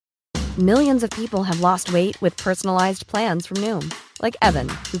Millions of people have lost weight with personalized plans from Noom. Like Evan,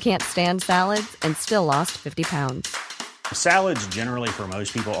 who can't stand salads and still lost 50 pounds. Salads generally for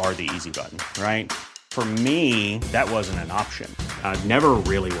most people are the easy button, right? For me, that wasn't an option. I never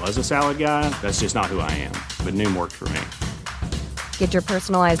really was a salad guy. That's just not who I am. But Noom worked for me. Get your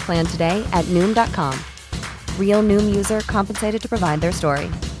personalized plan today at Noom.com. Real Noom user compensated to provide their story.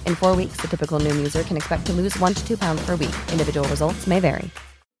 In 4 weeks, the typical Noom user can expect to lose 1 to 2 pounds per week. Individual results may vary.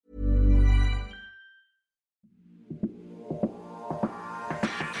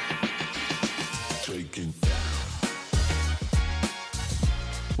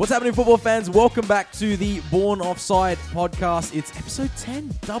 What's happening, football fans? Welcome back to the Born Offside podcast. It's episode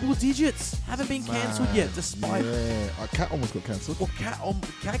 10, double digits. Haven't been cancelled yet, despite... Yeah, Cat almost got cancelled. Well,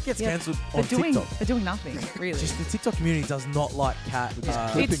 Cat gets cancelled on TikTok. They're doing nothing, really. Just the TikTok community does not like Cat.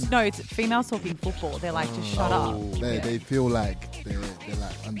 It's females talking football. They're like, just shut up. They feel like they're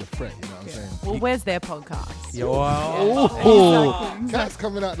like under threat, you know what I'm saying? Well, where's their podcast? Oh, Cat's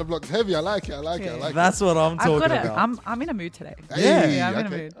coming out the blocks heavy. I like it. That's what I'm talking about. I'm in a mood today. Hey, I'm in a okay.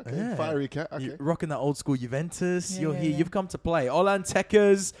 mood. Okay. Yeah. Fiery Cat. Okay. You're rocking that old school Juventus. You're here. Yeah. You've come to play. Olan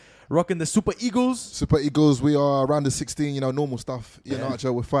Tekers, rocking the Super Eagles. Super Eagles, we are around the 16, normal stuff.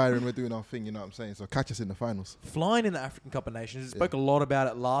 Joe, we're firing, we're doing our thing, you know what I'm saying? So catch us in the finals. Flying in the African Cup of Nations. We spoke a lot about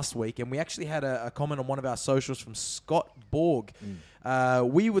it last week, and we actually had a comment on one of our socials from Scott Borg.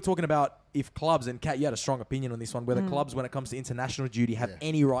 We were talking about if clubs, and Kat, you had a strong opinion on this one, whether clubs, when it comes to international duty, have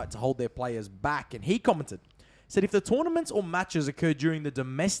any right to hold their players back. And he commented, said if the tournaments or matches occur during the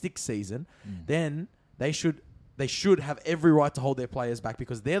domestic season, then they should have every right to hold their players back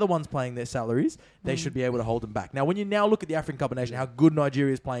because they're the ones paying their salaries. They should be able to hold them back. Now, when you now look at the African Cup of Nations, how good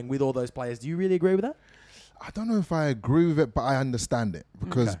Nigeria is playing with all those players, do you really agree with that? I don't know if I agree with it, but I understand it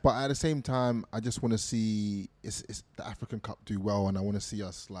because. But at the same time, I just want to see it's the African Cup do well, and I want to see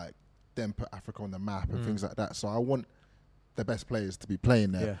us like then put Africa on the map and things like that. So I want the best players to be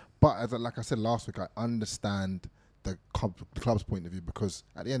playing there. Yeah. But like I said last week, I understand the club's point of view because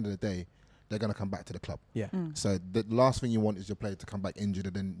at the end of the day, they're going to come back to the club. Yeah. So the last thing you want is your player to come back injured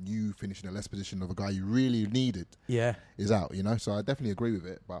and then you finish in a less position of a guy you really needed. Yeah. Is out, So I definitely agree with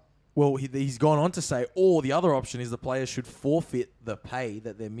it, but. Well, he's gone on to say, or the other option is the players should forfeit the pay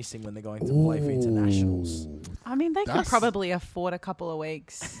that they're missing when they're going to play for internationals. I mean, they could probably afford a couple of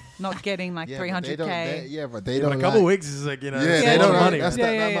weeks not getting like 300K. But they don't. A couple of weeks is like, they don't money.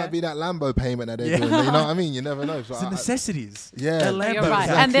 That might be that Lambo payment that they're doing. You know what I mean? You never know. So it's the necessities. Yeah. You're right.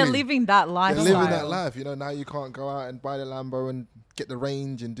 Exactly. And they're living that lifestyle. They're living that life. Now you can't go out and buy the Lambo and get the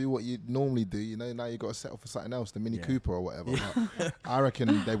range and do what you normally do. Now you got to settle for something else, the Mini Cooper or whatever. But I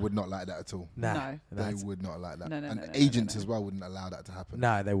reckon they would not like that at all. No. They would not like that. No, agents as well wouldn't allow that to happen.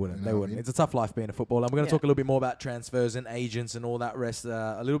 No, they wouldn't. They wouldn't. It's a tough life being a footballer. And we're going to talk a little bit more about transfers and agents and all that rest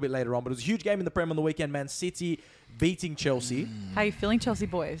a little bit later on. But it was a huge game in the Prem on the weekend. Man City beating Chelsea. How are you feeling, Chelsea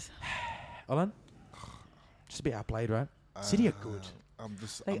boys? Alan? Just a bit outplayed, right? City are good. I'm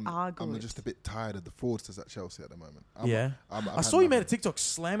good. just a bit tired of the fraudsters at Chelsea at the moment. I saw you made a TikTok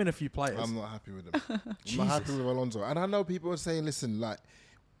slamming a few players. I'm not happy with them. I'm not happy with Alonso. And I know people are saying, listen, like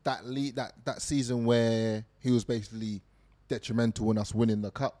that season where he was basically detrimental in us winning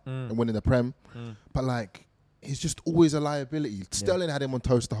the cup and winning the Prem. But like, he's just always a liability. Sterling had him on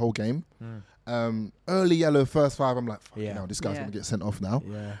toast the whole game. Early yellow, first 5, I'm like, this guy's going to get sent off now.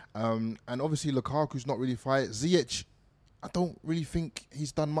 And obviously Lukaku's not really fight. Ziyech, I don't really think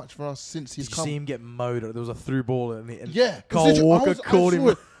he's done much for us since he's come. Did you see him get mowed? There was a through ball and Cole Walker caught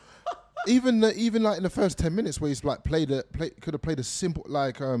him. Even like in the first 10 minutes where he's like could have played a simple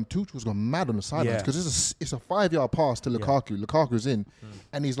Tuchel's gone mad on the sidelines because it's a 5-yard pass to Lukaku. Lukaku's in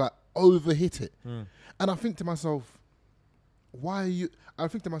and he's like overhit it. And I think to myself, why are you? I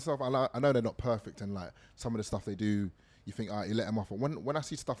think to myself, I know they're not perfect and like some of the stuff they do, you think, all right, you let them off. But when I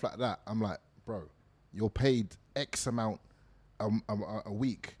see stuff like that, I'm like, bro, you're paid X amount a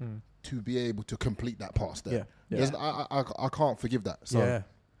week to be able to complete that pass there. I can't forgive that. So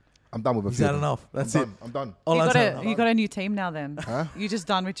I'm done with Is that enough? That's it. I'm done. You got a new team now then. Huh? You're just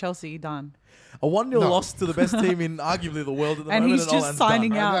done with Chelsea. You're done. A 1-0 loss to the best team in arguably the world at the and moment. He's just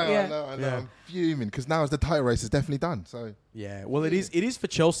signing out. I know. I'm fuming because now the title race is definitely done. So well, it is for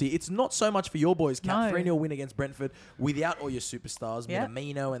Chelsea. It's not so much for your boys. Cat 3-0 win against Brentford without all your superstars.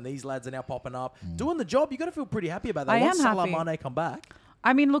 Minamino and these lads are now popping up, doing the job. You got to feel pretty happy about that. Once Salah Mane come back.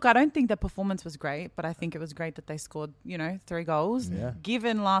 I mean, look, I don't think the performance was great, but I think it was great that they scored, 3 goals. Yeah.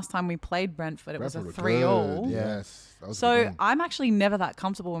 Given last time we played Brentford, it was a 3-all. Yes. So I'm actually never that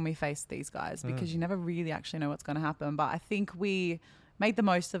comfortable when we face these guys because you never really actually know what's going to happen. But I think we made the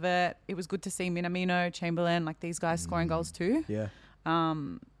most of it. It was good to see Minamino, Chamberlain, like these guys scoring goals too. Yeah.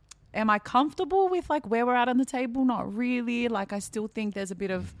 am I comfortable with like where we're at on the table? Not really. Like I still think there's a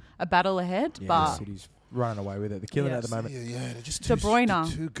bit of a battle ahead, but City's running away with it. They're killing it at the moment. Yeah, they're just De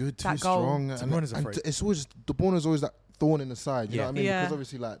Bruyne, too good, too that goal. strong. De Bruyne's a freak. It's always De Bruyne's always that thorn in the side. You know what I mean? Yeah. Because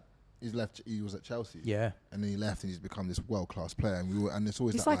obviously, like he was at Chelsea. Yeah. And then he left, and he's become this world-class player. And it's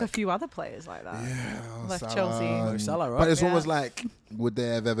always there's that, like a few other players like that. Yeah, Left Salah, Chelsea. and- Salah, right? But it's Yeah. almost like, would they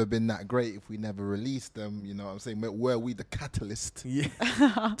have ever been that great if we never released them? You know what I'm saying? Were we the catalyst Yeah.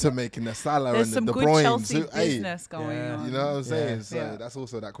 to making the Salah There's and some the good Bruyne? Chelsea business going Yeah. on. You know what I'm saying? Yeah. So Yeah. that's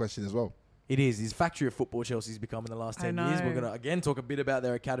also that question as well. It is. His factory of football Chelsea's become in the last 10 years. know. We're going to, again, talk a bit about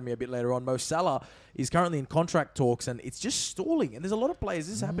their academy a bit later on. Mo Salah is currently in contract talks, and it's just stalling. And there's a lot of players.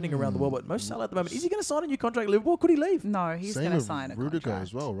 This is happening around the world, but Mo Salah at the moment, is he going to sign a new contract at Liverpool? Could he leave? No, he's going to sign a Rudiger contract.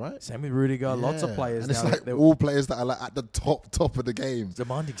 as well, right? Same with Rudiger. Lots of Yeah. players and it's now. like they're all players that are like at the top of the game.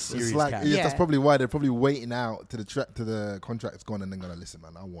 demanding serious It's like cash. Yeah. that's probably why they're probably waiting out to the contract's gone, and then gonna listen,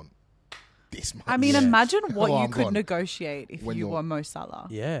 man. I want this much. I mean, Yeah. imagine what Oh, you I'm could gone. negotiate if When you you're- were Mo Salah.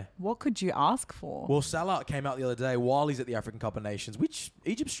 Yeah. What could you ask for? Well, Salah came out the other day while he's at the African Cup of Nations, which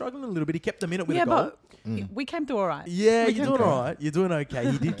Egypt's struggling a little bit. He kept them in it with yeah, a goal. but we came through all right. Yeah, We you're came doing through. all right. You're doing okay.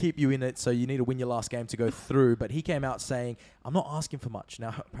 He did keep you in it, so you need to win your last game to go through. But he came out saying, I'm not asking for much.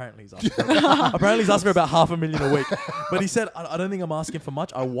 Now, apparently he's asking for about $500,000 a week. But he said, I don't think I'm asking for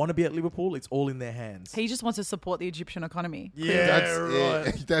much. I want to be at Liverpool. It's all in their hands. He just wants to support the Egyptian economy. Yeah, that's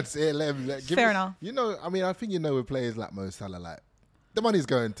right. it. That's it. Give Fair it- enough. You know, I mean, I think with players like Mo Salah, like the money's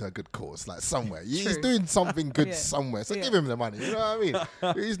going to a good cause, like somewhere. He's True. doing something good Yeah. somewhere. So Yeah. give him the money. You know what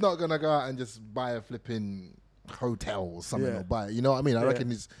I mean? He's not gonna go out and just buy a flipping hotel or something Yeah. or buy it. You know what I mean? I reckon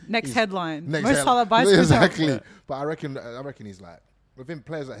he's Next he's- headline. Next Mo headline. Salah buys hotel. Exactly. But I reckon he's like within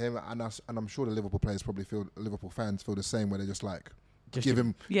players like him, and I'm sure the Liverpool players Liverpool fans feel the same, where they're just like. Just give give-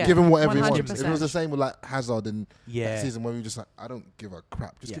 him Yeah, whatever he wants. 100%. If it was the same with like Hazard in Yeah. that season, where we were just like, I don't give a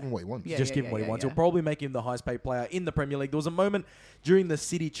crap. Just Yeah. give him what he wants. Yeah. Just give him what he wants. He'll probably make him the highest paid player in the Premier League. There was a moment during the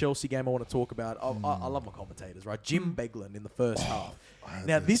City-Chelsea game I want to talk about. I love my commentators, right? Jim Beglin in the first half.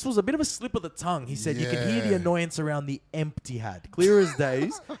 Now, this was a bit of a slip of the tongue. He said you could hear the Yeah. annoyance around the Etihad. Clear as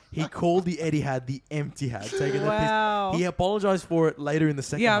days, he called the Etihad the Etihad, taking Wow. the piss. He apologized for it later in the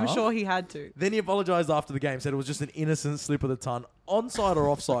second Yeah, half. I'm sure he had to. Then he apologized after the game, said it was just an innocent slip of the tongue, onside or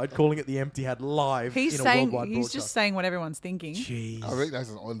offside, calling it the Etihad live He's in a saying worldwide he's broadcast. just saying what everyone's thinking. Jeez. I think that's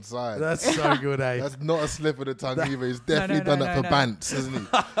an onside. That's so good, eh? That's not a slip of the tongue either. He's definitely done that for no. Bants, hasn't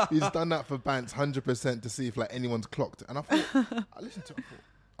he? He's done that for Bants 100% to see if like anyone's clocked. And I thought, I listened to it.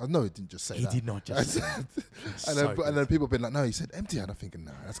 I know he didn't just say He that. did not just say that. And then people have been like, no, he said empty. And I'm thinking,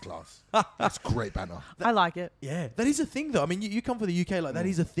 nah, that's class. That's great banner. I like it. Yeah, that is a thing, though. I mean, you come from the UK, like that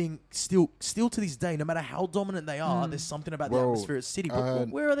is a thing. Still to this day, no matter how dominant they are, there's something about the Well, atmosphere at City. But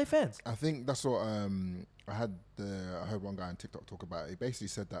where are their fans? I think that's what I heard one guy on TikTok talk about it. He basically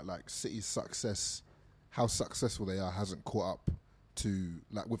said that like City's success, how successful they are, hasn't caught up to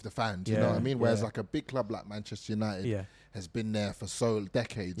like with the fans. You know what I mean? Whereas like a big club like Manchester United has been there for so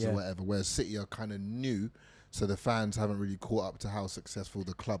decades or whatever. Whereas City are kind of new, so the fans haven't really caught up to how successful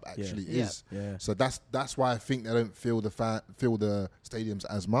the club actually is. Yeah. So that's why I think they don't feel the stadiums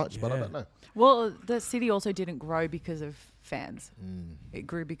as much. But I Yeah. don't know. Well, the city also didn't grow because of fans. It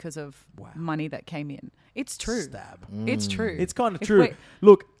grew because of money that came in. It's true. Stab. It's true. It's kind of If true. we-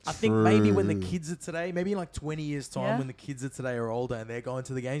 Look, I think maybe when the True. kids are today, maybe in like 20 years' time, Yeah. when the kids are today are older and they're going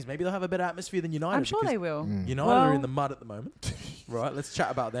to the games, maybe they'll have a better atmosphere than United. I'm sure because they will. United Well- are in the mud at the moment. Right, let's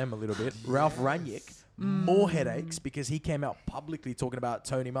chat about them a little bit. Ralph Rangnick, more headaches because he came out publicly talking about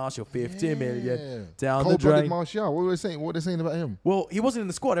Tony Martial, 50 million down the Cold-blooded drain. Martial. What were they saying? What were they saying about him? Well, he wasn't in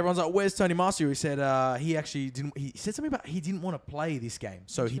the squad. Everyone's like, "Where's Tony Martial?" He said he actually didn't. He said something about he didn't want to play this game,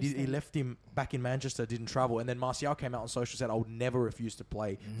 so he left him back in Manchester, didn't travel, and then Martial came out on social said, "I would never refuse to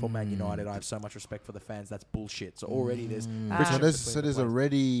play for Man United. I have so much respect for the fans. That's bullshit." So already there's friction So there's between the players.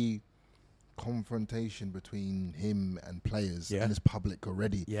 already confrontation between him and players Yeah. and his public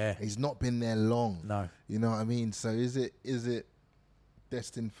already. Yeah. He's not been there long. No. You know what I mean? So is it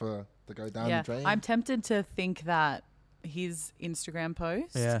destined to go down Yeah, the drain? I'm tempted to think that his Instagram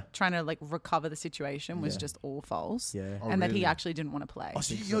post, trying to like recover the situation, was just all false. Yeah. Oh, and that he really? actually didn't want to play. Oh,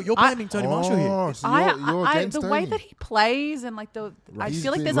 so you're blaming Tony Martial here. So you're against the way Tony. that he plays and like I He's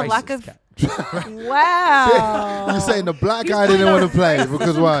feel like been there's a lack Racist of cat. wow. You're saying the black He's guy didn't doing want a to play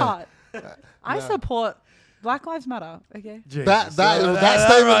because racism why? cut. I support Black Lives Matter. Okay. Jesus. That statement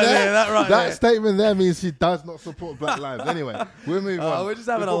right there, that right that there. statement there means she does not support Black Lives. Anyway, we'll move on. We're just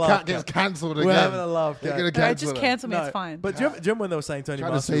having a Before laugh, Cat gets Cat. cancelled again. We're having a laugh, They're Cat. gonna Alright, just cancel her. cancel me. It's fine. But do you remember when they were saying Tony Trying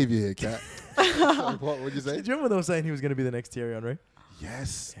to Martial? save you here, Cat. What would you say? Do you remember when they were saying he was going to be the next Thierry Henry?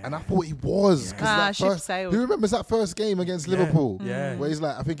 Yes, and I thought he was. Ship sailed. Who remembers that first game against Liverpool? Yeah. Where he's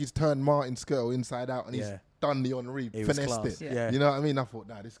like, I think he's turned Martin Skirtle inside out and he's done the Henry, finessed it. Yeah. You know what I mean? I thought,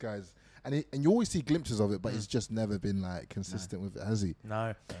 this guy's... And you always see glimpses of it, but he's just never been like consistent with it, has he?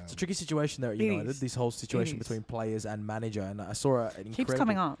 No. It's a tricky situation there at United, this whole situation between players and manager. And I saw an incredible... Keeps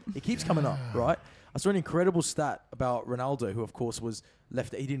coming up. It keeps coming up, right? I saw an incredible stat about Ronaldo, who, of course, was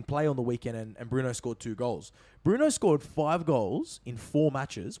left... He didn't play on the weekend, and Bruno scored 2 goals. Bruno scored 5 goals in 4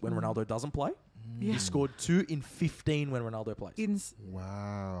 matches when Ronaldo doesn't play. He scored 2 in 15 when Ronaldo plays.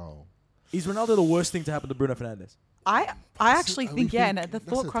 Wow. Is Ronaldo the worst thing to happen to Bruno Fernandes? I actually think, and the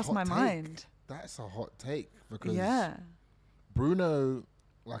thought crossed my mind. That's a hot take because Bruno,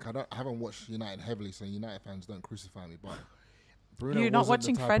 like I haven't watched United heavily, so United fans don't crucify me. But Bruno, you're not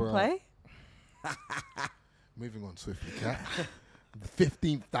watching Fred play. Moving on swiftly, Kat.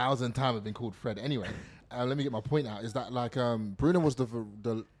 15,000 times I've been called Fred. Anyway, let me get my point out. Is that like Bruno was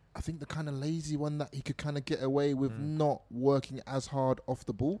the I think the kind of lazy one that he could kind of get away with not working as hard off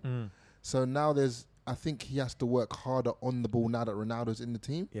the ball. So now I think he has to work harder on the ball now that Ronaldo's in the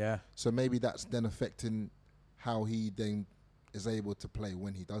team. Yeah. So maybe that's then affecting how he then is able to play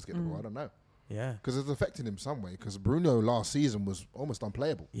when he does get the ball. I don't know. Yeah. Because it's affecting him some way. Because Bruno last season was almost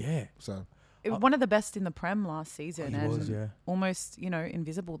unplayable. Yeah. So one of the best in the Prem last season, and was, almost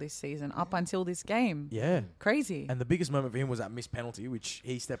invisible this season up until this game. Yeah. Crazy. And the biggest moment for him was that missed penalty, which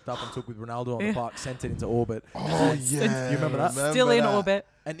he stepped up and took with Ronaldo on the park, sent it into orbit. Oh, yeah. You remember that? Still in orbit.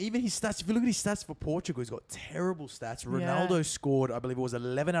 And even his stats, if you look at his stats for Portugal, he's got terrible stats. Ronaldo scored, I believe it was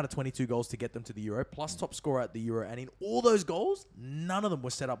 11 out of 22 goals to get them to the Euro, plus top scorer at the Euro. And in all those goals, none of them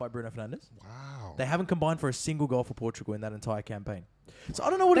were set up by Bruno Fernandes. Wow. They haven't combined for a single goal for Portugal in that entire campaign. So I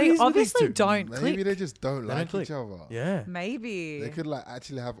don't know what it They is. obviously with these two. don't Maybe click. they just don't They like don't each click. other. Yeah. Maybe. They could like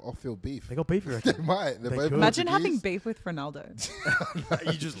actually have off-field beef. They got beef, you They reckon? might. They're They both could. Imagine Portuguese. having beef with Ronaldo.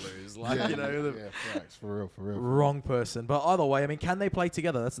 You just lose. Like, Facts, for real. Wrong person. But either way, I mean, can they play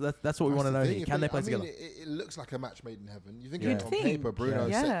together? That's what we want to know here. Can they play together? It looks like a match made in heaven. You think You'd on think. paper, Bruno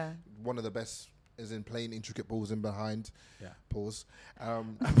Yeah. one of the best is in playing intricate balls in behind. Yeah. Pause.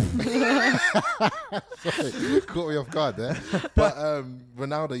 Sorry, caught me off guard there. But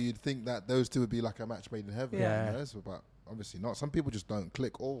Ronaldo, you'd think that those two would be like a match made in heaven. Yeah. You know? But obviously not. Some people just don't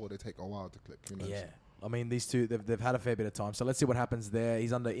click, or they take a while to click. Who knows? Yeah. I mean, these two, they've had a fair bit of time. So let's see what happens there.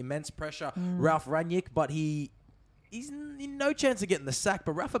 He's under immense pressure. Ralf Rangnick, but he's in no chance of getting the sack.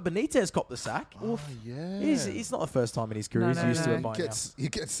 But Rafa Benitez copped the sack. Oh, yeah. It's not the first time in his career. He's used to it by now. He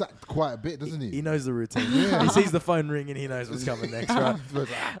gets sacked quite a bit, doesn't he? He knows the routine. He sees the phone ring and he knows what's coming next, right?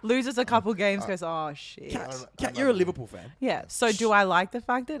 Loses a couple games, goes, oh shit. Kat, you're a Liverpool fan. Yeah. So do I like the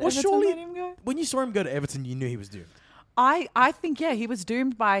fact that Well, Everton surely let him go? when you saw him go to Everton, you knew he was doomed. I think he was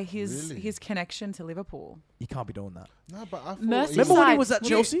doomed by his Really? his connection to Liverpool. You can't be doing that. No, but I thought Merseyside. Remember when he was at Well,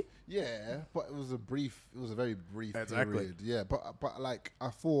 Chelsea? Yeah, but it was a very brief Exactly. period. Yeah, but like I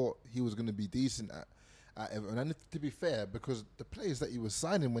thought he was going to be decent at Everton. And to be fair, because the players that he was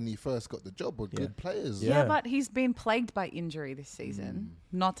signing when he first got the job were good players. Yeah. Yeah, but he's been plagued by injury this season.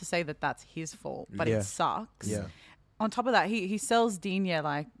 Not to say that that's his fault, but Yeah. it sucks. Yeah. On top of that, he sells Digne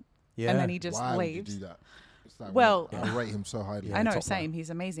and then he just Why leaves. would you do that? It's like, Well- I rate him so highly. Yeah, I know, top same. He's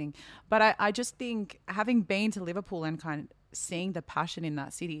amazing. But I just think having been to Liverpool and kind of seeing the passion in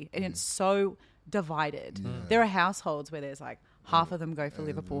that city, and it's so divided. There are households where there's like half of them go for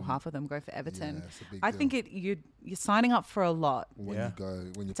Liverpool, half of them go for Everton. Yeah, it's a big I deal. think you're signing up for a lot when Yeah. you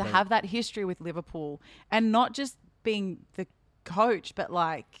go when you to play. have that history with Liverpool, and not just being the coach, but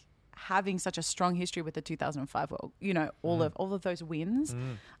like having such a strong history with the 2005 World, all of those wins.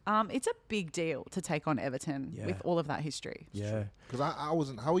 It's a big deal to take on Everton with all of that history. Yeah. Because I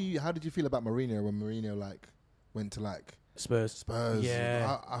wasn't. How did you feel about Mourinho when Mourinho like went to like Spurs.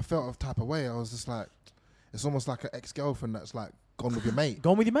 Yeah. I felt a type of way. I was just like, it's almost like an ex-girlfriend that's like gone with your mate,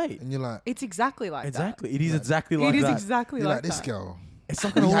 Gone with your mate. and you're like, It's exactly like Exactly. It is exactly that. like It is that. exactly you're like like this that. girl. It's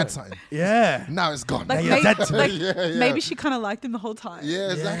not We going had to something. Yeah. Now it's gone. Like, Now you're dead to like, me. Yeah. maybe she kind of liked him the whole time.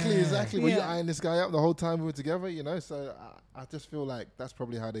 Yeah, exactly, Yeah. exactly. When you're Yeah. eyeing this guy up the whole time we were together, So I just feel like that's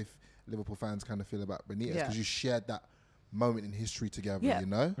probably how Liverpool fans kind of feel about Benitez, because you shared that moment in history together. Yeah. You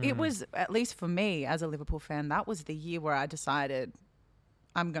know. It was, at least for me as a Liverpool fan, that was the year where I decided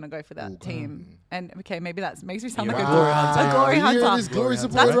I'm going to go for that team. And okay, maybe that makes me sound like a Glory hunter. a glory You're hunter. this glory That's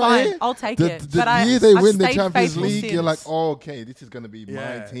support That's right fine. here. I'll take The it. But year they I've win the stayed Champions faithful League, you're like, since. oh, okay, this is going to be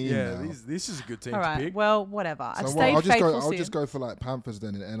my team now. This is a good team All to right. pick. Well, whatever. I've So stayed faithful I'll since. just go for like Panthers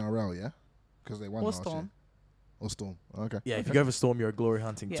then in NRL, yeah, because they won Or last Storm. Or Storm. Okay. Yeah, if you go for Storm, you're a glory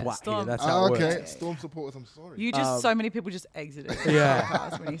hunting Yeah, twat. Storm. Here. That's how it Okay. works. Storm supporters, I'm sorry. You just so many people just exited.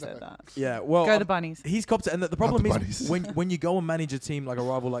 Yeah. When you said that. Yeah, well, Go the Bunnies. He's copped it, and the problem the is when you go and manage a team like a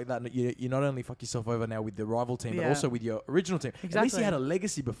rival like that, you not only fuck yourself over now with the rival team, but Yeah. also with your original team. At least he Exactly. had a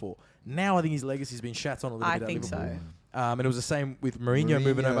legacy before. Now I think his legacy's been shat on a little I bit. think at Liverpool. so. And it was the same with Mourinho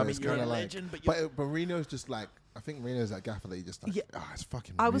moving over. I mean, is you're a kinda like- legend, but you're But Mourinho's just like, I think Mourinho's that gaffer that he just like, Yeah. it's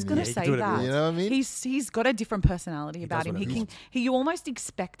fucking I was going Mourinho. to he say can do whatever that. he You know what I mean? He's got a different personality about does him. whatever he You almost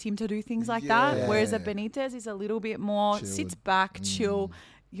expect him to do things like Yeah. that. Whereas a Benitez is a little bit more Chilled. sits back, chill.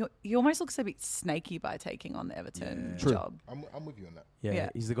 He almost looks a bit snaky by taking on the Everton True. job. I'm with you on that. yeah, Yeah.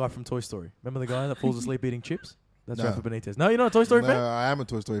 he's the guy from Toy Story. Remember the guy that falls asleep eating chips? That's No. Rafa Benitez. No, you're not a Toy Story No, fan? I am a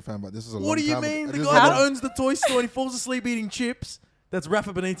Toy Story fan, but this is a long What do you time mean? ago. The This guy is a that long- owns the toy store and he falls asleep eating chips? That's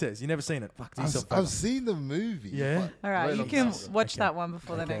Rafa Benitez. You never seen it? Fuck, do yourself a I've favour. seen the movie. Yeah? but All right, very you long can time ago. watch Okay. that one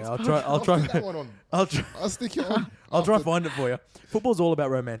before the Okay, next. I'll podcast. try. I'll I'll stick that try. one on. I'll try. I'll stick it on. I'll try after- find it for you. Football's all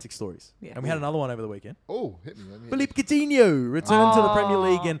about romantic stories, Yeah. and we had another one over the weekend. Oh, hit me. Let me Philippe Coutinho returned to the Premier Oh.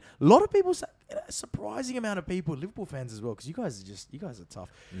 League, and a lot of people, a surprising amount of people, Liverpool fans as well, because you guys are tough,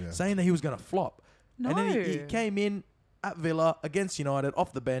 Yeah. saying that he was going to flop. And then he No. came in at Villa against United,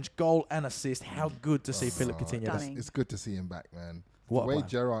 off the bench, goal and assist. How good to see Philippe Coutinho. Stunning. It's good to see him back, man. What, the way man?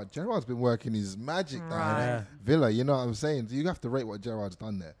 Gerard's been working his magic down Right. Yeah. Villa, you know what I'm saying? So you have to rate what Gerard's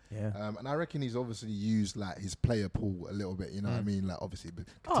done there. Yeah. And I reckon he's obviously used like his player pool a little bit, you know what I mean? Like obviously, but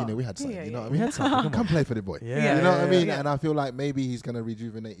Coutinho, we had something, yeah, you know yeah. what I We mean? had something. Come play for the boy. Yeah, you know what I mean? yeah. And I feel like maybe he's going to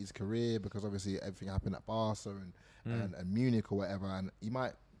rejuvenate his career because obviously everything happened at Barca and Munich or whatever. And he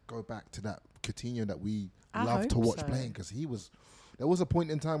might go back to that Coutinho that we I love to hope watch so. playing because there was a point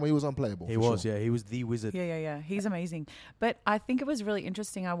in time where he was unplayable. He for was, sure. yeah. He was the wizard. Yeah. He's amazing. But I think it was really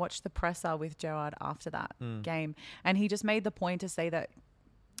interesting. I watched the presser with Gerard after that game, and he just made the point to say that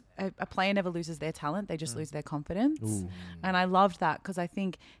a player never loses their talent; they just lose their confidence. And I loved that because I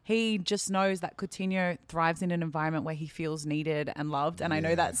think he just knows that Coutinho thrives in an environment where he feels needed and loved. And I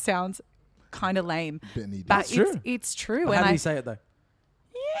know that sounds kind of lame, Bit needy. but That's true. it's true. But And how did I he say it though?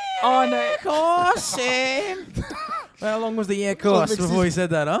 oh no, Course, How long was the year course mix before he his- said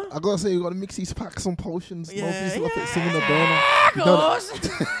that, huh? I gotta say, you gotta mix these packs on potions. Yeah, No piece of it, singing the yeah, burner. You know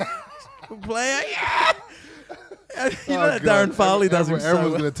Good player, yeah. You know Oh, that God. Darren Farley does him Everyone's so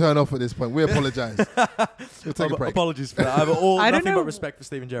well. going to turn off at this point. We apologise. We'll take a break. Apologies for that. I have all I don't nothing know- but respect for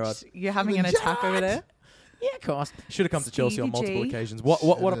Steven Gerrard. you're having an Steven attack over there. Yeah, of course. Should have come to Chelsea on Stevie multiple G. occasions. What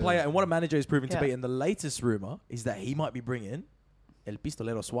a player and what a manager he's proven to Yeah. be. And the latest rumour is that he might be bringing El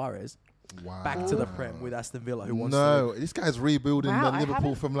Pistolero Suarez Wow. back to the Prem with Aston Villa, who wants No, to... this guy's rebuilding Wow, I Liverpool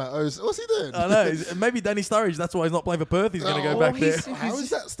haven't- from like, what's he doing? I know. Maybe Danny Sturridge, that's why he's not playing for Perth. He's going to go Oh, back there. How is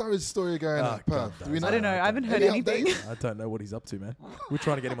that Sturridge story going Oh, at God, Perth? Do we know? I don't know. I haven't heard Any anything. updates? I don't know what he's up to, man. We're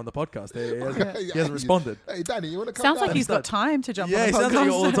trying to get him on the podcast. He Yeah. hasn't responded. Hey, Danny, you want to come Sounds down? like he's got time to jump Yeah, on he the podcast. sounds like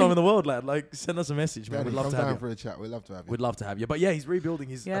you got all the time in the world, lad. Like, send us a message, man. Danny, We'd love come to have down you. for a chat. We'd love to have you. We'd love to have you. But yeah, he's rebuilding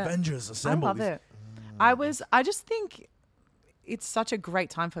his Yeah. Avengers I assemble. love it. I just think it's such a great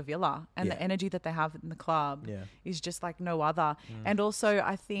time for Villa, and Yeah. the energy that they have in the club Yeah. is just like no other. And also,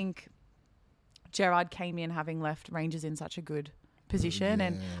 I think Gerard came in having left Rangers in such a good position,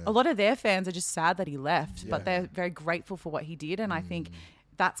 and a lot of their fans are just sad that he left, but they're very grateful for what he did. And I think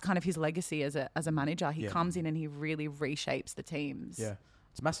that's kind of his legacy as a manager. He Yeah. comes in and he really reshapes the teams. Yeah.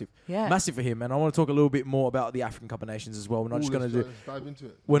 It's massive. Yeah. Massive for him. And I want to talk a little bit more about the African Cup of Nations as well. We're not just going to do... Let's dive into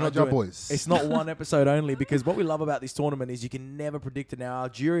it. We're not Niger doing, boys. It's not one episode only, because what we love about this tournament is you can never predict it. Now,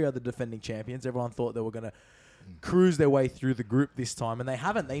 Algeria are the defending champions. Everyone thought they were going to cruise their way through the group this time, and they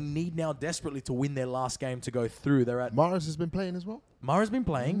haven't. They need now desperately to win their last game to go through. They're at... Mahrez has been playing as well. Mara's been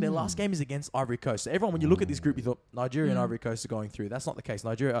playing. Their last game is against Ivory Coast. So everyone, when you look at this group, you thought Nigeria and Ivory Coast are going through. That's not the case.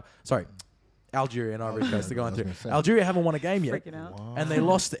 Algeria and Ivory Coast are going I was through. gonna say. Algeria haven't won a game yet, Freaking out. and they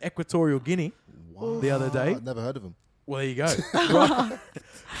lost to Equatorial Guinea the other day. I've never heard of him. Well, there you go. Right.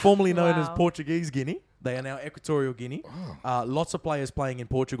 Formerly known as Wow. Portuguese Guinea. They are now Equatorial Guinea. Lots of players playing in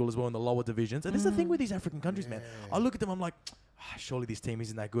Portugal as well in the lower divisions. And this is the thing with these African countries, man. I look at them, I'm like, surely this team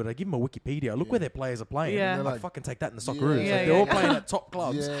isn't that good. I give them a Wikipedia. Look where their players are playing. Yeah. And I Like- fucking take that in the Socceroos. Yeah, Like, yeah, they're all yeah. playing at top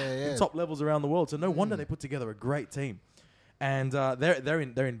clubs Yeah. in top levels around the world. So no wonder they put together a great team. And they're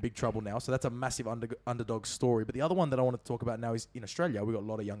in big trouble now. So that's a massive underdog story. But the other one that I want to talk about now is in Australia. We've got a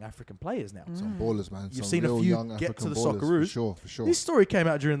lot of young African players now. Some ballers, man. You've Some seen a real few young get African to the ballers, Socceroos. For sure. This story came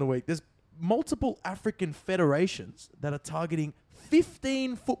out during the week. There's multiple African federations that are targeting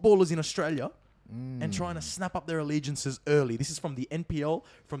 15 footballers in Australia and trying to snap up their allegiances early. This is from the NPL,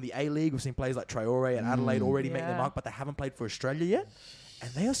 from the A-League. We've seen players like Traore and Adelaide already make their Yeah. mark, but they haven't played for Australia yet.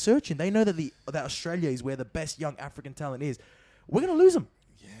 And they are searching. They know that that Australia is where the best young African talent is. We're going to lose them.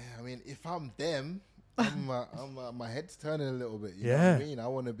 Yeah, I mean, if I'm them, my head's turning a little bit. You know what I mean? I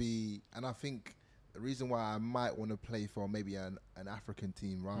want to be, and I think the reason why I might want to play for maybe an African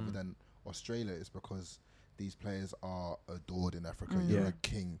team rather than Australia is because these players are adored in Africa. You're a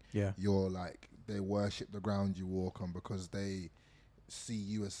king. Yeah. You're like, they worship the ground you walk on because they see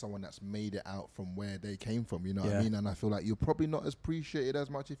you as someone that's made it out from where they came from. You know what I mean? And I feel like you're probably not as appreciated as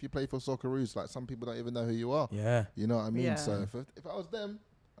much if you play for Socceroos. Like, some people don't even know who you are. Yeah. You know what I mean? Yeah. So if I was them,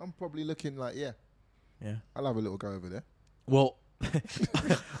 I'm probably looking like, I'll have a little go over there. Well,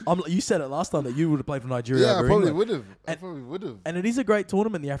 you said it last time that you would have played for Nigeria. Yeah, over I probably England. would have. And it is a great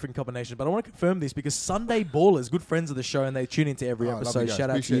tournament, the African Cup of Nations. But I want to confirm this because Sunday Ballers, good friends of the show, and they tune into every episode.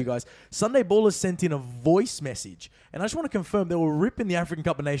 Shout out to you guys. Sunday Ballers sent in a voice message, and I just want to confirm they were ripping the African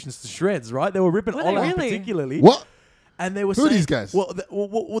Cup of Nations to shreds, right? They were ripping Ola particularly. What? And they were saying, these guys? Well,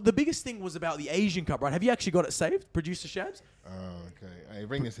 the biggest thing was about the Asian Cup, right? Have you actually got it saved, Producer Shabs? Oh, okay. Hey,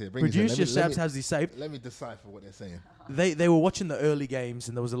 bring this here. Producer Shabs has this saved. Let me decipher what they're saying. They were watching the early games,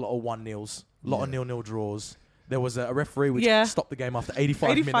 and there was a lot of 1-0s, a lot of 0-0 draws. There was a referee which stopped the game after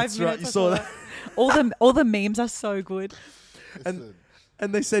 85 minutes, right? You saw that? all the memes are so good. And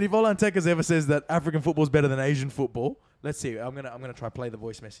they said if Olan Tekers ever says that African football is better than Asian football, let's see. I'm gonna try play the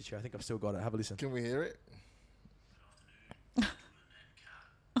voice message here. I think I've still got it. Have a listen. Can we hear it?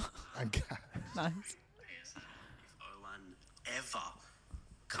 Nice. If Olan ever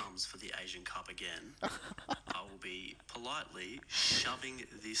comes for the Asian Cup again, I will be politely shoving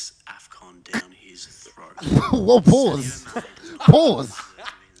this AFCON down his throat. Whoa, pause. Pause.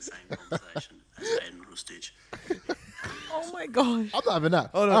 The same conversation as Aiden Rustich. Oh my gosh. I'm not having that.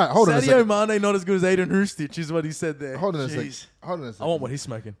 Hold on. All right, hold on a second. Sadio Mane not as good as Aiden Rustich is what he said there. Hold on a second. I want what he's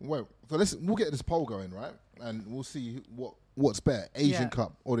smoking. Wait, so we'll get this poll going, right? And we'll see what's better, Asian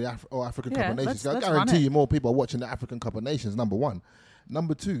Cup or the African Cup of Nations. I guarantee you more people are watching the African Cup of Nations, number one.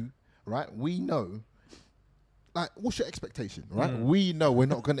 Number two, right, we know, like, what's your expectation, right? We know we're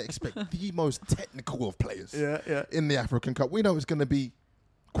not going to expect the most technical of players in the African Cup. We know it's going to be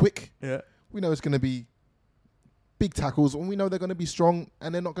quick. Yeah. We know it's going to be big tackles, and we know they're going to be strong,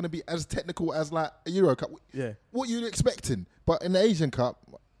 and they're not going to be as technical as, like, a Euro Cup. Yeah. What are you expecting? But in the Asian Cup,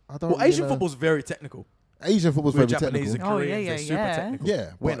 I don't know. Asian football's very technical. Asian football's very Japanese technical. And Koreans, they're super technical.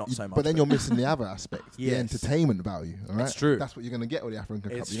 Yeah, we're not so much. But then you're missing the other aspect, the entertainment value. All right? It's true. That's what you're going to get with the African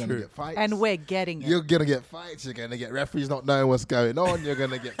Cup. You're going to get fights. And we're getting it. You're going to get fights. You're going to get referees not knowing what's going on. You're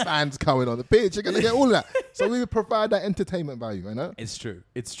going to get fans coming on the pitch. You're going to get all of that. So we provide that entertainment value, you know? It's true.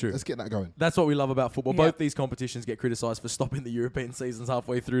 It's true. Let's get that going. That's what we love about football. Both these competitions get criticised for stopping the European seasons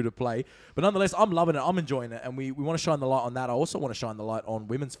halfway through to play. But nonetheless, I'm loving it. I'm enjoying it. And we want to shine the light on that. I also want to shine the light on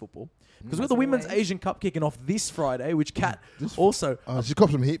women's football. Because we've got the Women's Asian Cup kicking off this Friday, which Kat also... she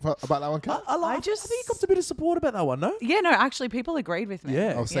copped some heat about that one, Kat? I think you copped a bit of support about that one, no? Yeah, no, actually, people agreed with me.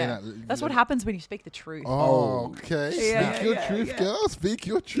 Yeah. I was saying that. That's what happens when you speak the truth. Oh, okay. Speak your truth, girl. Speak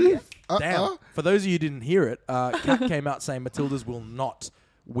your truth. Damn. For those of you who didn't hear it, Kat came out saying Matildas will not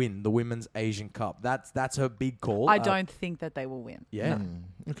win the Women's Asian Cup. That's her big call. I don't think that they will win. Yeah.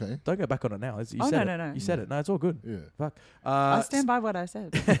 Okay. Don't go back on it now. You said no. You said it. No, it's all good. Yeah. Fuck. I stand by what I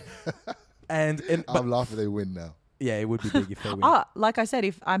said. I'm laughing they win now. Yeah, it would be big if they win. Like I said,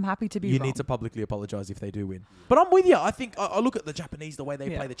 if I'm happy to be wrong. need to publicly apologise if they do win. But I'm with you. I think I look at the Japanese, the way they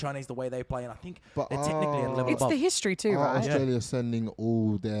play, the Chinese, the way they play, and I think they're technically a level above. It's the history too, right? Australia sending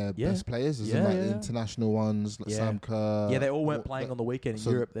all their best players, isn't like the international ones, like Sam Kerr. Yeah, they all weren't playing on the weekend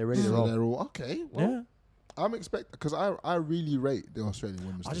in Europe. They're ready to roll. They're all okay. Well, I'm expecting, because I really rate the Australian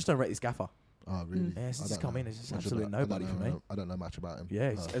women's team. I just don't rate this gaffer. Oh, really? Yeah, since he's come in, it's just absolutely nobody for me. I don't know much about him. Yeah,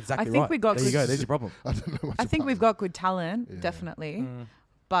 exactly right. I think we got there you go. There's your problem. I don't know much I think about we've him. got good talent, definitely.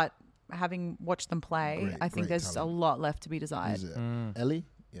 But having watched them play, I think there's a lot left to be desired. Is it Ellie?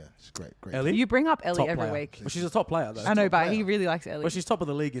 Yeah, she's great. Ellie? You bring up Ellie Top every player. week. Well, she's a top player, though. I know, but he really likes Ellie. Well, she's top of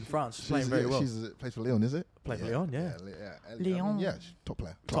the league in France. She's playing very well. She plays for Lyon, is it? Played for Lyon, yeah. Lyon. Yeah, she's top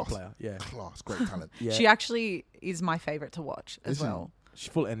player. Top player, yeah. Class, great talent. Yeah. She actually is my favourite to watch as well. She's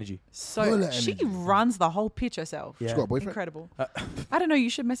full of energy. So she runs the whole pitch herself. Yeah. She's got a boyfriend? Incredible. I don't know. You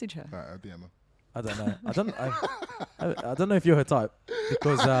should message her. DM her. I don't know. I don't know if you're her type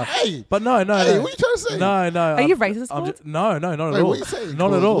because. Hey, but no. Hey, what are you trying to say? No. Are you racist? No, not at all. What are you saying?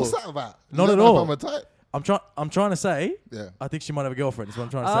 Not at all. What's that about? Not at all. I'm a type. I'm trying to say. Yeah. I think she might have a girlfriend. Is what I'm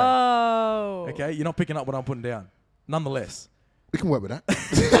trying to say. Oh. Okay, you're not picking up what I'm putting down. Nonetheless. We can work with that.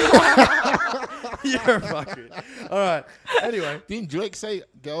 You're a fucker. All right. Anyway. Didn't Drake say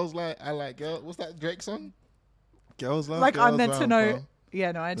girls like I like girls? What's that Drake song? Girls love like girls. I'm meant to know.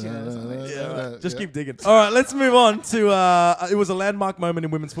 Yeah, no, I do know something. Just keep digging. All right, let's move on to... it was a landmark moment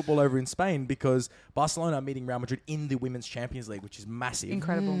in women's football over in Spain because Barcelona are meeting Real Madrid in the Women's Champions League, which is massive.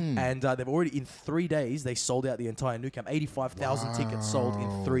 Incredible. And they've already, in 3 days, they sold out the entire Nou Camp. 85,000 tickets sold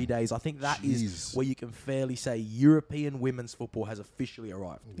in 3 days. I think that is where you can fairly say European women's football has officially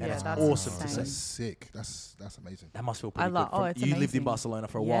arrived. And Yeah, it's that's awesome insane. to That's see. sick. That's amazing. That must feel pretty good. It's you lived in amazing. Barcelona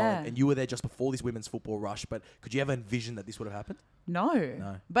for a while, and you were there just before this women's football rush, but could you ever envision that this would have happened? No.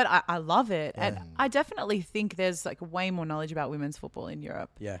 But I love it. And I definitely think there's like way more knowledge about women's football in Europe.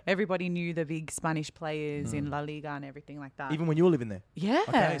 Yeah. Everybody knew the big Spanish players in La Liga and everything like that. Even when you were living there? Yeah.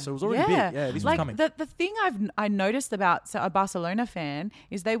 Okay, so it was already big. Yeah, this was coming. The thing I noticed about a Barcelona fan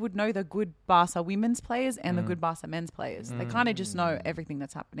is they would know the good Barca women's players and the good Barca men's players. They kind of just know everything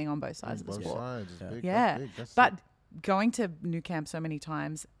that's happening on both sides of the Both sport. sides. It's big. Yeah. That's big. That's But sick. going to Nou Camp so many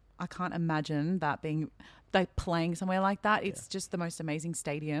times, I can't imagine that being like playing somewhere like that. It's just the most amazing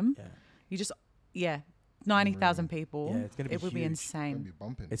stadium. Yeah. You just 90,000 people. Yeah, it's gonna be it would be huge. It's gonna insane. be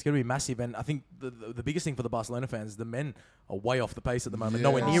bumping. It's going to be massive, and I think the biggest thing for the Barcelona fans, the men are way off the pace at the moment. Yeah.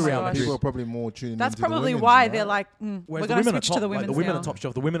 Nowhere Oh near my Real gosh. Madrid. People are probably more tuning That's into the probably women's, why right? they're like, Whereas we're the going to women are switch top, to the like, women's the women now. are top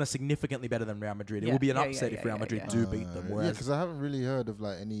shelf. The women are significantly better than Real Madrid. It Yeah, will be an yeah, upset yeah, if Real yeah, Madrid yeah. do beat them. Yeah, Whereas because I haven't really heard of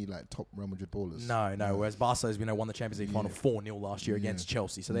like any like top Real Madrid ballers. no. Whereas Barca has won the Champions League final 4-0 last year against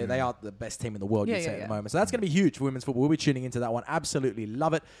Chelsea. So they are the best team in the world, you'd say, at the moment. So that's going to be huge for women's football. We'll be tuning into that one. Absolutely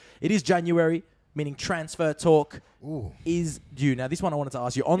love it. It is January, meaning transfer talk is due. Now, this one I wanted to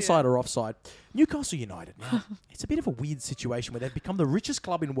ask you, onside or offside. Newcastle United. Now, it's a bit of a weird situation where they've become the richest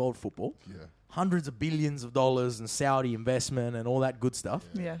club in world football. Yeah. Hundreds of billions of dollars and Saudi investment and all that good stuff.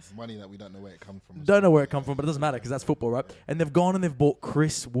 Yes. Money that we don't know where it comes from. Don't know where it comes from, but it doesn't matter because that's football, right? And they've gone and they've bought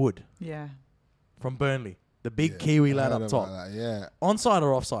Chris Wood Yeah. from Burnley, the big Kiwi lad I up heard top. about that, yeah. Onside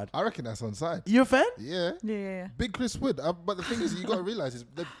or offside? I reckon that's onside. You a fan? Yeah. Yeah. Big Chris Wood. But the thing is, you got to realize is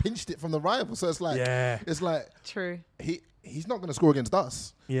they pinched it from the rival. So it's like, it's like True. he's not going to score against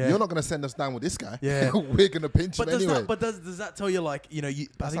us. Yeah. You're not going to send us down with this guy. Yeah. We're going to pinch But him anyway. does that tell you, like, I think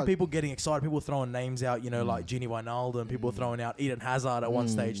like- people getting excited, people throwing names out, like Gini Wijnaldum, people throwing out Eden Hazard at one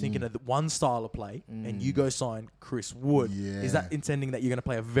stage, thinking of one style of play, and you go sign Chris Wood. Yeah. Is that intending that you're going to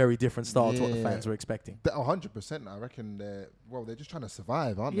play a very different style to what the fans were expecting? 100%. I reckon they're just trying to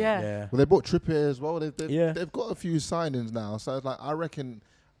survive, aren't they? Yeah. Well, they bought Trippier as well. They've Yeah. got a few signings now. So it's like, I reckon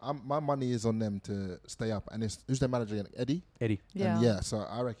my money is on them to stay up. And who's their manager again? Eddie? Eddie. Yeah. And so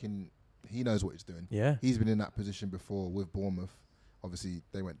I reckon he knows what he's doing. Yeah. He's been in that position before with Bournemouth. Obviously,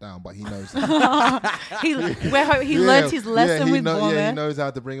 they went down, but he knows. He learned his lesson with Bournemouth. Yeah, he knows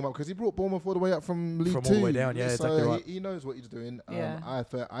how to bring him up because he brought Bournemouth all the way up from League From Two. all the way down, yeah, so exactly right. He knows what he's doing. Yeah.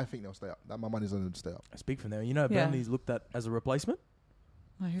 I think they'll stay up. My money's on them to stay up. I speak from there. You know, Yeah. Burnley's looked at as a replacement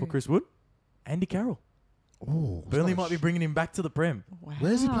Oh, who? for Chris Wood. Andy Carroll. Oh, Burnley might be bringing him back to the Prem. Wow.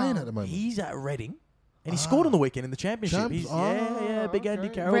 Where's he playing at the moment? He's at Reading. And he scored on the weekend in the championship. Champs? Big Andy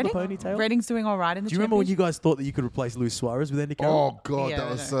Okay. Carroll, Reading? the ponytail. Reading's doing all right in the Do you remember when you Championship? guys thought that you could replace Luis Suarez with Andy Carroll? Oh God, Yeah,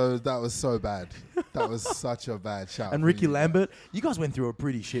 that I was so bad. That was such a bad shout. And from Ricky you. Lambert. You guys went through a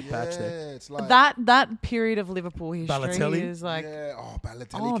pretty shit patch there. Yeah, it's like That period of Liverpool history Balotelli? is like, Balotelli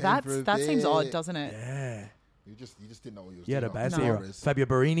came for a that seems bit. odd, doesn't it? Yeah. You just didn't know what he was You had a doing. bad No. era. Suarez. Fabio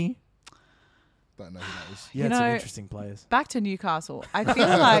Barini. Don't know who that is. You You had some know- interesting players. Back to Newcastle. I feel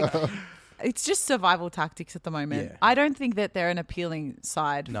like it's just survival tactics at the moment. Yeah. I don't think that they're an appealing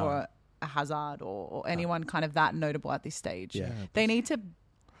side No. for a Hazard or anyone kind of that notable at this stage. Yeah. They need to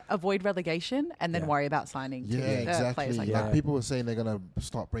avoid relegation and then Yeah. worry about signing Yeah, exactly. players like Yeah. that. People were saying they're gonna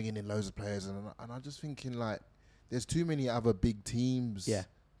start bringing in loads of players, and I'm just thinking like, there's too many other big teams. Yeah.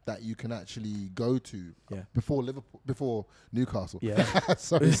 That you can actually go to Yeah. before Newcastle. Yeah.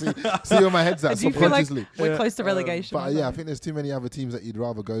 Sorry, see where my head's at Do you feel like subconsciously. we're close to relegation? But or yeah, I something? think there's too many other teams that you'd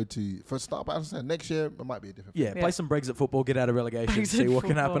rather go to for a start. But as I said, next year it might be a different. Yeah, Yeah. play some Brexit football, get out of relegation, Brexit see what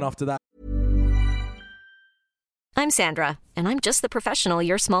can happen football. after that. I'm Sandra, and I'm just the professional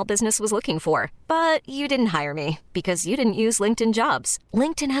your small business was looking for. But you didn't hire me because you didn't use LinkedIn Jobs.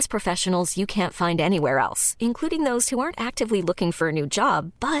 LinkedIn has professionals you can't find anywhere else, including those who aren't actively looking for a new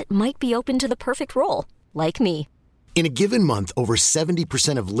job, but might be open to the perfect role, like me. In a given month, over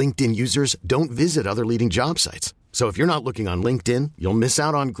 70% of LinkedIn users don't visit other leading job sites. So if you're not looking on LinkedIn, you'll miss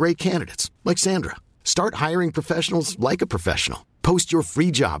out on great candidates like Sandra. Start hiring professionals like a professional. Post your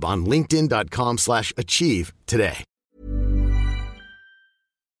free job on linkedin.com/achieve today.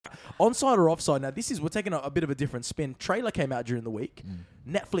 Onside or offside? Now, we're taking a bit of a different spin. Trailer came out during the week.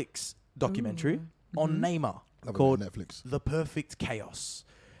 Netflix documentary on Neymar called Netflix. The Perfect Chaos.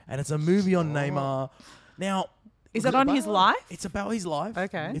 And it's a movie on Neymar. Now, Is it on his life? It's about his life.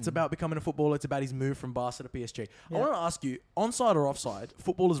 Okay. It's about becoming a footballer. It's about his move from Barca to PSG. I want to ask you, onside or offside,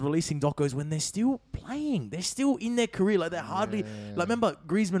 footballers releasing docos when they're still playing. They're still in their career. Like, they're hardly... Like, remember,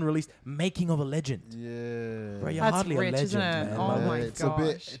 Griezmann released Making of a Legend. Yeah. Bro, you're That's hardly rich, a legend, isn't it? man. Oh Like, my It's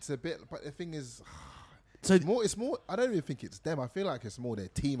gosh. a bit, but the thing is... So It's more. I don't even think it's them. I feel like it's more their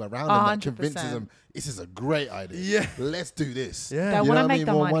team around them that 100%. convinces them this is a great idea. Yeah. Let's do this. Yeah. They You want know to what I make mean?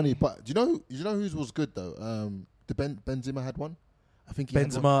 the More money. But do you know whose was good though? The Benzema had one. I think he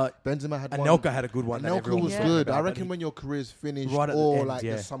had one. Benzema had one. Anelka had a good one. that Anelka everyone was talking good. about, I but reckon he- when your career's finished, Right at the or end, like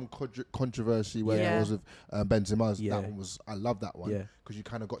yeah. there's some controversy where Yeah. it was with Benzema's. Yeah. That one was. I love that one Yeah. because you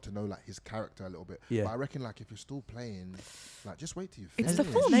kind of got to know like his character a little bit. Yeah. But I reckon like if you're still playing, like just wait till you It's finish.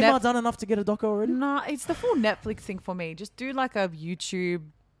 the full Neymar done enough to get a doco already? Nah, it's the full Netflix thing for me. Just do like a YouTube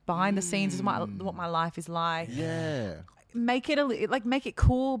behind the scenes is what my life is like. Yeah. Make it make it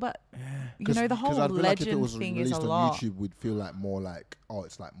cool, but you know the whole I feel like if it legend was thing is released a on lot. YouTube, we'd feel like more like, oh,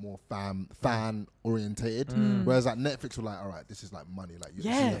 it's like more fan orientated. Whereas like Netflix were like, all right, this is like money, like this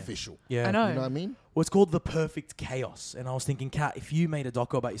Yeah. is official. Yeah. I know. You know what I mean? Well, it's called The Perfect Chaos. And I was thinking, Kat, if you made a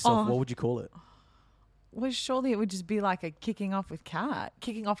doco about yourself, what would you call it? Well, surely it would just be like a kicking off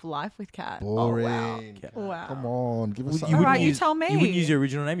life with Cat. Boring. Oh, wow. Come on, give us Would- something. All right, wouldn't you tell me. You wouldn't use your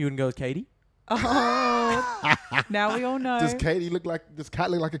original name? You wouldn't go with Katie? Oh, now we all know. Does Cat look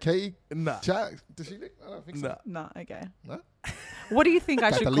like a Katie? Nah. Chat? Does she look? I don't think so. Nah. No, okay. No? What do you think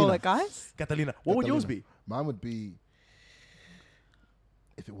I should call Catalina. it, guys? Catalina. What would yours Catalina. be? Mine would be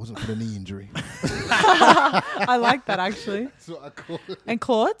if it wasn't for the knee injury. I like that actually. That's what I call it. And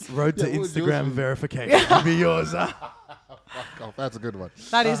Claude's? Road to Yeah, what would yours Instagram be? verification. Give me yours. Fuck off, that's a good one.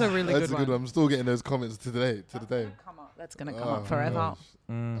 That is a really That's good a good one. one. I'm still getting those comments today. Come on, that's gonna come Oh, up forever. gosh.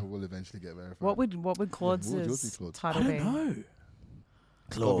 I will eventually get verified. What would Claude's What would yours be, Claude? title I be? don't know.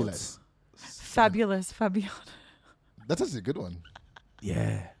 It's gotta be like- Claude's. Fabulous Fabiana. That's actually a good one.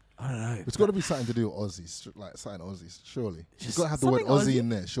 Yeah. I don't know. It's got to be something to do with Aussies, like something Aussies, surely. It's Just got to have the word something Aussie Aussie? in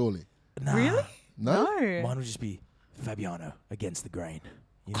there, surely. Nah. Really? No? No. Mine would just be Fabiano against the grain.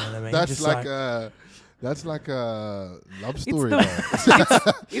 You know what I mean? That's Just like a love story. the-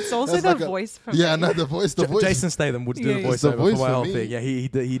 though. It's also That's the like a- voice for Yeah, me. no, the voice. Jason Statham would do Yeah, the yeah. It's the voiceover voice for my for whole me. thing. Yeah,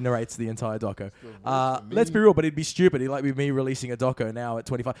 he narrates the entire doco. for Let's me. be real, but it'd be stupid. It'd like be me releasing a doco now at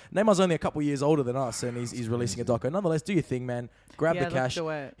 25. Neymar's only a couple years older than us, and he's releasing a doco. Nonetheless, do your thing, man. Grab Yeah, the let's cash. do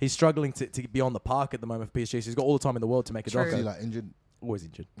it. He's struggling to be on the park at the moment for PSG. So he's got all the time in the world to make a True. Is he doco. like injured? Always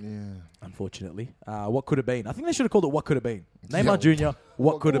injured, Yeah. unfortunately. What could have been? I think they should have called it What Could Have Been. Yeah, Neymar Jr.,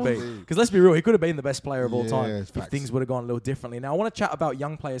 What Could Have Been. Because let's be real, he could have been the best player of all Yeah, time it's if facts. things would have gone a little differently. Now, I want to chat about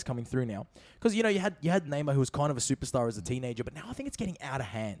young players coming through now. Because, you had Neymar, who was kind of a superstar as a teenager, but now I think it's getting out of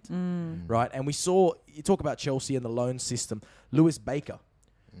hand, right? And we saw, you talk about Chelsea and the loan system. Lewis Baker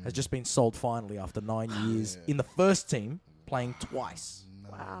has just been sold finally after 9 years in the first team, playing twice.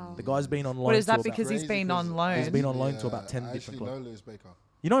 Wow. The guy's been on loan. What is to that? about- Because he's Crazy been on 'cause loan. He's been on loan to about 10 I different actually know clubs. Lewis Baker.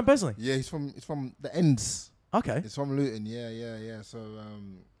 You know him personally? Yeah, he's from the ends. Okay. It's from Luton. Yeah. So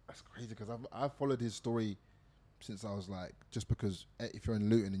that's crazy because I've followed his story since I was like, just because if you're in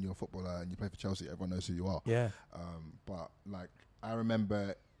Luton and you're a footballer and you play for Chelsea, everyone knows who you are. Yeah. But like I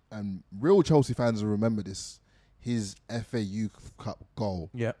remember, and real Chelsea fans will remember this. His FA Youth Cup goal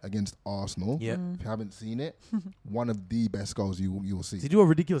Yeah. against Arsenal. Yeah. If you haven't seen it, one of the best goals you will see. Did he do a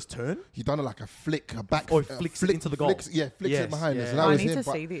ridiculous turn? He done it like a flick, a back. Oh, he flicks it into the goal. Flicks Yes, it behind us. yeah. And that I was need him, to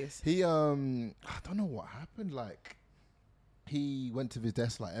but see this. He I don't know what happened. Like he went to his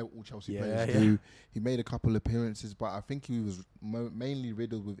desk like all Chelsea players yeah. do. He made a couple appearances, but I think he was mainly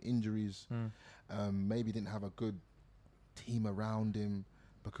riddled with injuries. Maybe didn't have a good team around him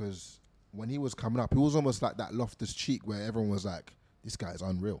because when he was coming up, he was almost like that Loftus Cheek where everyone was like, "This guy's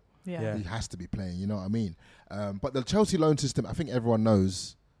unreal. Yeah. He has to be playing." You know what I mean? But the Chelsea loan system, I think everyone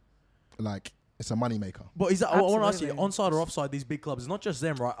knows, like it's a money maker. But is that, I want to ask you, Absolutely. onside or offside, these big clubs, it's not just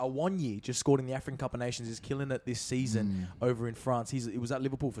them, right? A 1 year just scored in the African Cup of Nations, is killing it this season over in France. He was at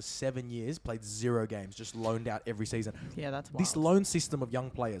Liverpool for 7 years, played 0 games, just loaned out every season. Yeah, that's wild. This loan system of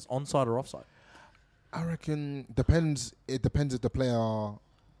young players, onside or offside? I reckon depends. It depends if the player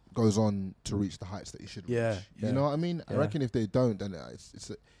goes on to reach the heights that he should Yeah, reach. yeah. You know what I mean? Yeah. I reckon if they don't, then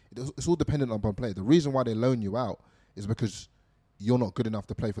it's all dependent upon play. The reason why they loan you out is because you're not good enough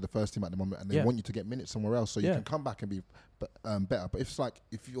to play for the first team at the moment, and they Yeah. want you to get minutes somewhere else so you Yeah. can come back and be better. But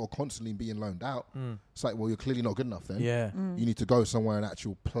if you're constantly being loaned out, it's like, well, you're clearly not good enough. Then Yeah, you need to go somewhere and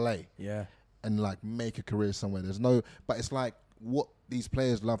actually play yeah. and like make a career somewhere. But it's like what these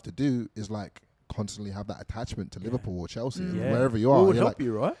players love to do is like constantly have that attachment to Liverpool or Chelsea, Yeah. wherever you Well, are. it would you're help like,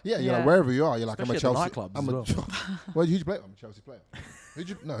 you, right? yeah, you're Yeah. like wherever you are. You're like, Especially I'm a at the Chelsea. nightclubs I'm as well, who'd you play? I'm a Chelsea player.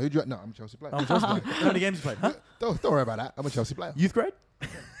 No, I'm a Chelsea player. I'm a Chelsea player. How many games you played? Huh? Don't worry about that. I'm a Chelsea player. Youth grade?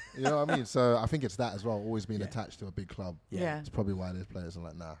 You know what I mean? So I think it's that as well. Always being attached to a big club. Yeah. It's probably why these players are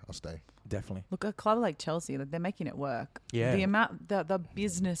like, nah, I'll stay. Definitely. Look, a club like Chelsea, they're making it work. Yeah. The amount, the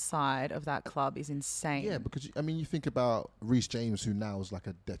business side of that club is insane. Yeah, because you think about Reece James, who now is like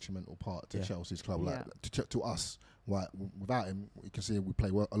a detrimental part to Chelsea's club, like to us. Right, without him, you can see we play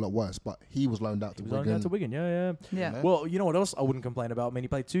a lot worse. But he was loaned out to Wigan. Yeah. Well, you know what else I wouldn't complain about? I mean, he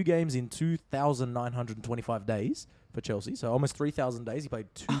played 2 games in 2,925 days for Chelsea, so almost 3,000 days. He played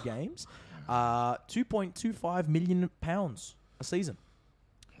 2 games, £2.25 million a season.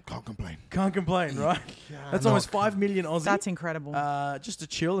 Can't complain. Can't complain, right? That's almost 5 million Aussie. That's incredible. Just to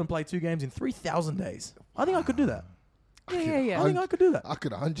chill and play 2 games in 3,000 days. I think I could do that. Yeah. I think I could do that. I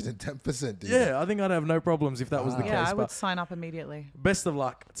could 110% do that. Yeah, I think I'd have no problems if that was the case. Yeah, I would but sign up immediately. best of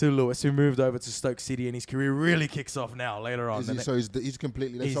luck to Lewis, who moved over to Stoke City, and his career really kicks off now later on. So he's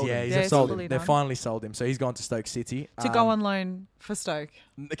completely. They sold him. They've sold him. fully They done. finally sold him, so he's gone to Stoke City To go on loan for Stoke.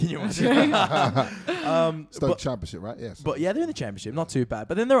 Can you imagine? Stoke Championship, right? Yes. But yeah, they're in the Championship, not too bad.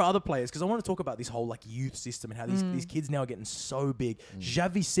 But then there are other players, because I want to talk about this whole like youth system and how these kids now are getting so big.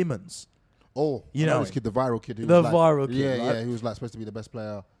 Xavi Simons. Oh, you know this kid, the viral kid. Viral kid. Yeah, right? yeah. He was like supposed to be the best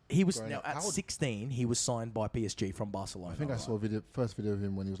player. He was now at 16. He was signed by PSG from Barcelona. I think I saw a first video of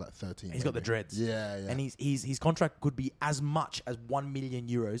him when he was like 13. He's got the dreads. Yeah. And his contract could be as much as €1 million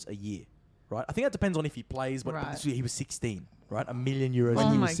a year, right? I think that depends on if he plays, but he was 16, right? €1 million.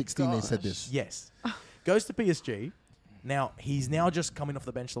 When he was 16, they said this. Yes. Goes to PSG. Now, he's now just coming off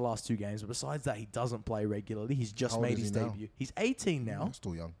the bench the last 2 games, but besides that, he doesn't play regularly. He's just made his debut. He's 18 now. Yeah,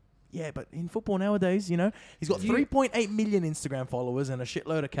 still young. Yeah, but in football nowadays, you know, he's got 3.8 million Instagram followers and a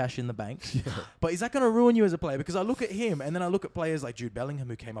shitload of cash in the bank. Yeah. But is that going to ruin you as a player? Because I look at him and then I look at players like Jude Bellingham,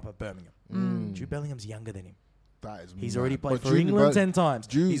 who came up at Birmingham. Jude Bellingham's younger than him. That is He's already played for England 10 times.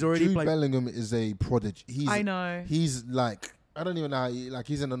 He's already Jude played. Bellingham is a prodigy. I know. He's like, I don't even know,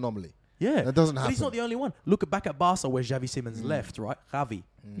 he's an anomaly. Yeah. That doesn't happen. But he's not the only one. Look back at Barca where Xavi Simons left, right? Javi.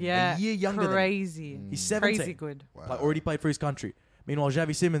 Yeah. A year younger Crazy. than him. He's 17. Crazy good. Wow. Like, already played for his country. Meanwhile,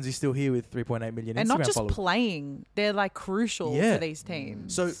 Xavi Simons is still here with 3.8 million And Instagram not just followers. playing. They're like crucial for these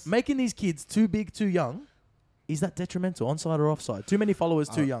teams. So making these kids too big, too young, is that detrimental? Onside or offside? Too many followers,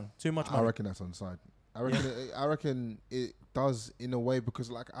 too young, too much money. I reckon that's onside. I reckon it does in a way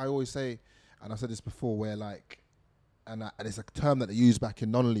because like I always say, and I said this before, where like, and it's a term that they use back in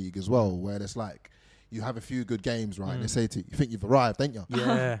non-league as well, where it's like, you have a few good games, right? They say to you, you think you've arrived, don't you?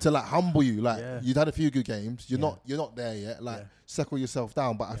 Yeah. To like humble you, like you've had a few good games. You're not there yet. Like settle yourself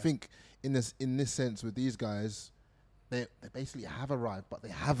down. But I think in this sense with these guys, they basically have arrived, but they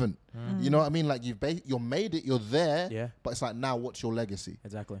haven't. You know what I mean? Like you're made it, you're there. Yeah. But it's like now, what's your legacy?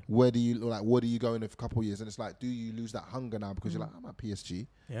 Exactly. Where do you go in a couple of years? And it's like, do you lose that hunger now because you're like, I'm at PSG.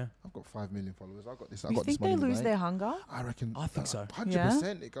 Yeah. I've got 5 million followers. I've got this. You think they lose their hunger? I reckon. I think so.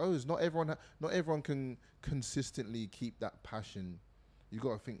 100% it goes. Not everyone can consistently keep that passion. You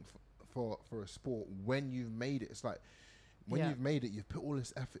got to think for a sport when you've made it. It's like when you've made it, you've put all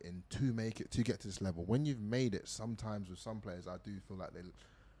this effort in to make it, to get to this level. When you've made it, sometimes with some players, I do feel like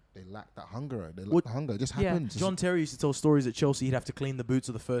they lack that hunger. They lack the hunger. It just happens. John Terry used to tell stories at Chelsea. He'd have to clean the boots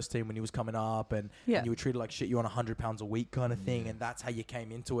of the first team when he was coming up, and you were treated like shit. You're on £100 a week kind of thing, and that's how you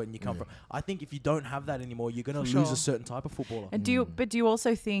came into it. And you come from. I think if you don't have that anymore, you're going to lose a certain type of footballer. And do you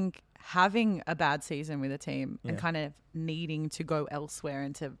also think having a bad season with a team and kind of needing to go elsewhere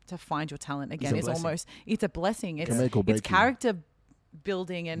and to find your talent again is almost it's a blessing. It's character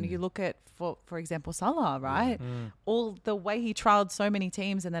building, and you look at for example Salah, right? All the way he trialed so many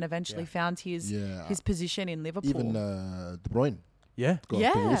teams and then eventually found his position in Liverpool. Even De Bruyne. Yeah. Got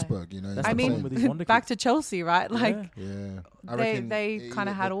to Wolfsburg, you know. That's I mean, with these wonder back kids. to Chelsea, right? Like, I reckon they kind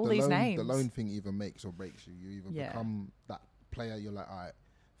of had all these names. The loan thing either makes or breaks you. You either become that player, you're like, all right,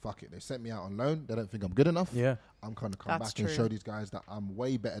 fuck it. They sent me out on loan. They don't think I'm good enough. Yeah. I'm going to come back and show these guys that I'm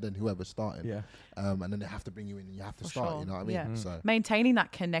way better than whoever's starting. Yeah. And then they have to bring you in and you have to start, you know what I mean? Yeah. So maintaining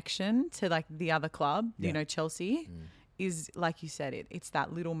that connection to like the other club, you know, Chelsea, is like you said, it's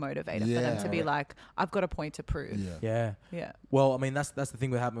that little motivator for them to be like, I've got a point to prove. Yeah. Well, I mean, that's the thing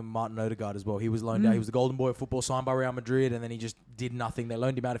that happened with Martin Odegaard as well. He was loaned out. He was the golden boy of football, signed by Real Madrid, and then he just did nothing. They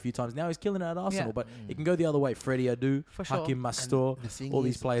loaned him out a few times. Now he's killing it at Arsenal, but it can go the other way. Freddie Adu, Hakim Mastor, all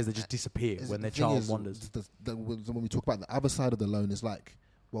these players that just disappear when their child wanders. When we talk about the other side of the loan, is like,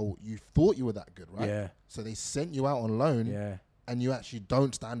 well, you thought you were that good, right? Yeah. So they sent you out on loan. Yeah. And you actually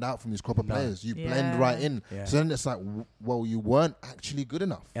don't stand out from these crop of players. You blend right in. Yeah. So then it's like, well, you weren't actually good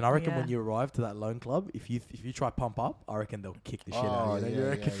enough. And I reckon when you arrive to that loan club, if you try pump up, I reckon they'll kick the shit out of you.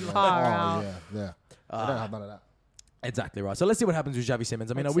 Yeah. I don't have none of that. Exactly right. So let's see what happens with Xavi Simons.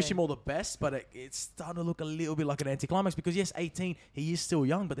 I mean, Let's I wish see. him all the best, but it's starting to look a little bit like an anticlimax because, yes, 18, he is still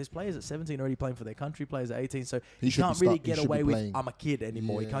young, but there's players at 17 already playing for their country, players at 18, so he should can't be really start- he get should be away with, playing. I'm a kid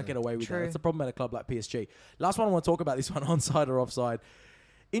anymore. He can't get away with that. True. That's the problem at a club like PSG. Last one I want to talk about, this one, onside or offside.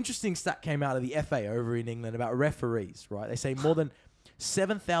 Interesting stat came out of the FA over in England about referees, right? They say more than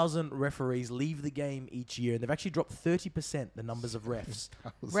 7,000 referees leave the game each year, and they've actually dropped 30% the numbers of refs.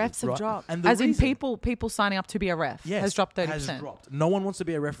 Refs have Right. dropped. And the As in reason- people signing up to be a ref has dropped 30%. Has dropped. No one wants to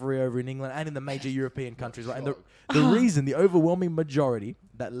be a referee over in England and in the major European countries, right? And the reason, the overwhelming majority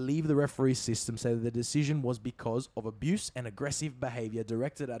that leave the referee system say that the decision was because of abuse and aggressive behaviour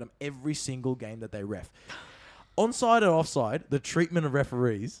directed at them every single game that they ref. Onside and offside, the treatment of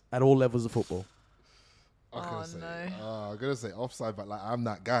referees at all levels of football. I'm no. gonna say offside, but like I'm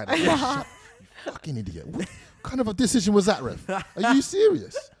that guy. You fucking idiot! What kind of a decision was that, ref? Are you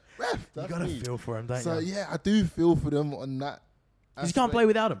serious, ref? You That's got to me. feel for him, don't So you? yeah, I do feel for them on that. Because you can't play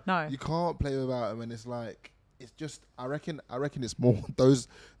without him. No. You can't play without them, and it's like it's just. I reckon it's more those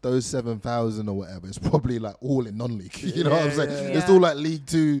 7,000 or whatever. It's probably like all in non-league. You know what I'm saying? yeah. It's all like League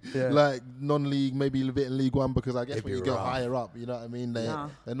 2, Yeah. like non-league, maybe a bit in League 1 because I guess It'd when be you go rough. higher up, you know what I mean.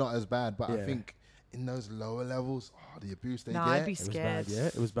 They're not as bad, but Yeah. I think in those lower levels, the abuse they No, get. I'd be It was bad, scared. yeah.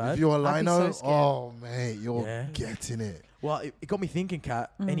 It was bad. If you're a I'd be lino, so scared. oh mate, you're Yeah. getting it. Well, it got me thinking,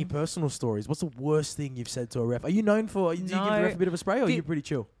 Kat. Any personal stories? What's the worst thing you've said to a ref? Are you known for? Do you give the No. ref a bit of a spray, or are The- you pretty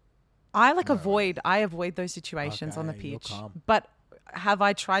chill? I avoid those situations on the Okay, you're pitch. calm. But have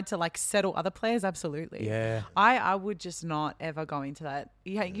I tried to like settle other players? Absolutely. Yeah. I would just not ever go into that.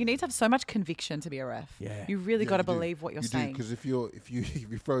 You need to have so much conviction to be a ref. Yeah. You really Yeah, got to you do. believe what you're You saying. because if you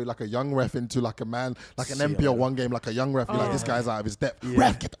throw like a young ref into like a man like an See you MPL later. one game like a young ref, you're like this guy's out of his depth. Yeah.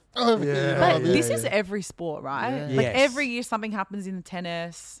 Ref, get the over here. Yeah. You know But what I mean? this is every sport, right? Yeah. Like Yes. every year something happens in the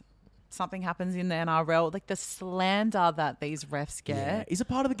tennis, something happens in the NRL. Like the slander that these refs get. Yeah. Is it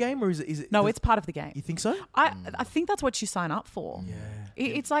part of the game, or is it? No, it's part of the game. You think so? I think that's what you sign up for. Yeah.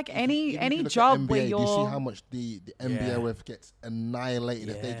 It's like Even any if you look at job NBA, where do you see you're. how much the NBA Yeah. ref gets annihilated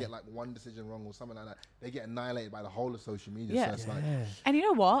if they Yeah. get like one decision wrong or something like that? They get annihilated by the whole of social media. Yeah. So it's like And you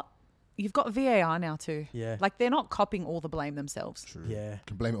know what? You've got VAR now too. Yeah. Like they're not copping all the blame themselves. true. Yeah.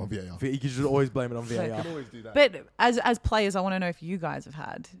 Can blame it on VAR. You can just always blame it on VAR. always do that. But as players, I want to know if you guys have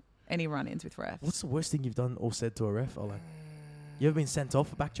had any run-ins with refs. What's the worst thing you've done or said to a ref? Ola? You ever been sent off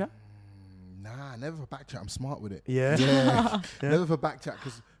for back chat? Nah, never for back chat. I'm smart with it. Yeah. Yeah. Never for back chat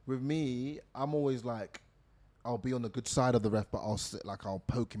because with me, I'm always like, I'll be on the good side of the ref, but I'll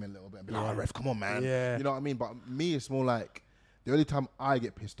poke him a little bit and be like, Yeah. oh, ref, come on, man. Yeah. You know what I mean? But me, it's more like, the only time I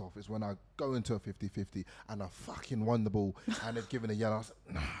get pissed off is when I go into a 50-50 and I fucking won the ball and they've given a yellow. I was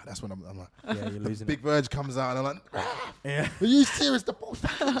like, nah, that's when I'm like, Yeah, you're losing Big Verge comes out and I'm like, Yeah. are you serious? The ball's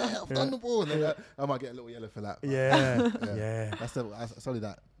back in there. I've done the ball. And then I might get a little yellow for that. But Yeah. Yeah. That's only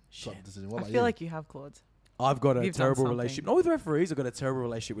that sort of decision. What I about feel you? like you have, Claude. I've got a You've done terrible something. relationship. Not with referees, I've got a terrible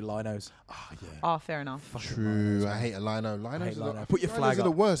relationship with linos. Oh, fair enough. True. I hate a lino. I Linos hate are lino. Put your linos flag are up.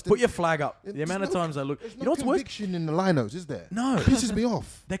 the worst. Put your flag up. The There's amount of no- times I look. There's You know what's worse? conviction in the linos, is there? No. It pisses me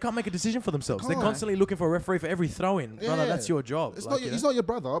off. They can't make a decision for themselves. They're Can't. constantly looking for a referee for every throw-in. Brother, Yeah. that's your job. It's Like, not. you He's know? not your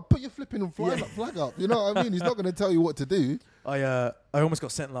brother. Put your flipping flag up. You know what I mean? He's not going to tell you what to do. I almost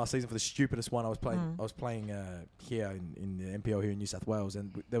got sent last season for the stupidest one. I was playing here in the NPL here in New South Wales,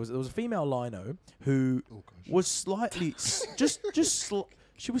 and there was a female lino who was slightly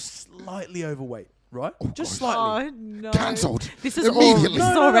she was slightly overweight, right? Just slightly. Oh no! Cancelled. This is Immediately. this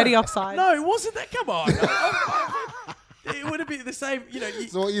is already offside. No, it wasn't that. Come on. It would have been the same, you know.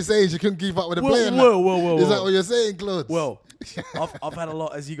 So what you're saying is you couldn't keep up with the Whoa, player? whoa. Is that what you're saying, Claude? Well, I've had a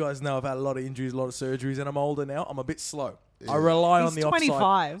lot, as you guys know, I've had a lot of injuries, a lot of surgeries, and I'm older now. I'm a bit slow. I rely on He's the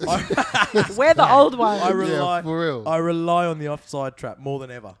offside. 25. We're the old ones. I rely, for real. I rely on the offside trap more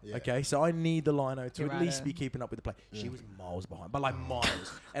than ever. Yeah. Okay, so I need the lino to You're at right, least yeah. be keeping up with the play. She was miles behind, but like miles.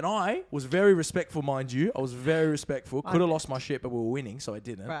 And I was very respectful, mind you. I was very respectful. Could have lost my shit, but we were winning, so I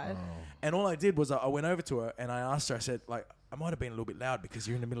didn't. Right. And all I did was I went over to her and I asked her. I said, like, I might have been a little bit loud because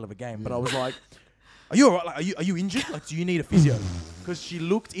you're in the middle of a game, but I was like, "Are you alright? Like, are you injured? Like, do you need a physio?" Because she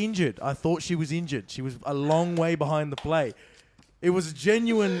looked injured. I thought she was injured. She was a long way behind the play. It was a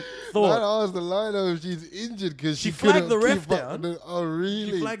genuine thought. I asked the lino if she's injured because She couldn't flagged the ref keep up down. with the- Oh,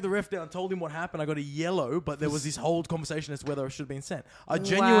 really? She flagged the ref down, told him what happened. I got a yellow, but there was this whole conversation as to whether I should have been sent. I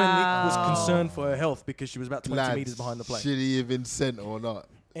genuinely was concerned for her health because she was about 20 Lads, meters behind the play. Should he have been sent or not?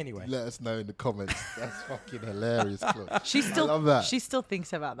 Anyway. Let us know in the comments. That's fucking hilarious, Claude. She still I love that. She still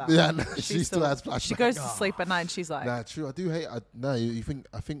thinks about that. Yeah, one. no, she still has flashbacks. She goes to sleep at night and she's like, Nah, true. I do hate. You think?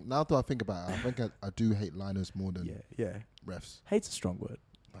 I think now that I think about it, I think I do hate liners more than Yeah. refs. Hate's a strong word.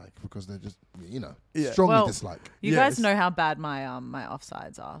 Like, because they're just, Yeah. strongly dislike. You Yes. guys know how bad my my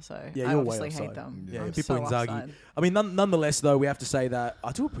offsides are, so Yeah, I you're way obviously offside. hate them. Yeah, I'm people so in Zaggy. offside. I mean, nonetheless, though, we have to say that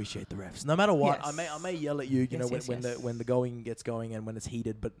I do appreciate the refs. No matter what, Yes. I may yell at you, Yes, when the going gets going and when it's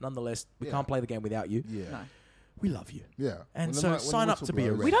heated, but nonetheless, we can't play the game without you. Yeah. No. We love you. Yeah. And When so the sign up whistle to be a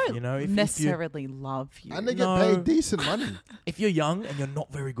blows. ref. We don't if you- necessarily love you. And they get No. paid decent money. If you're young and you're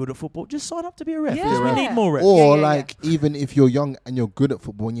not very good at football, just sign up to be a ref. Yeah. Because we Yeah. need more refs. Or yeah, like, even if you're young and you're good at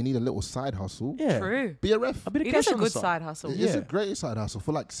football and you need a little side hustle, Yeah. True. be a ref. A bit of It cash is a on the good side hustle. It's Yeah. a great side hustle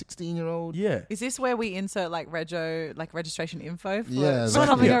for like 16-year-old. Yeah. Is this where we insert like registration info for Yeah,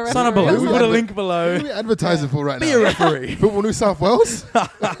 becoming exactly. a Sign up referee? below. Who We we put a adver- link below. Who are we advertising for right Be now? a referee. Football New South Wales?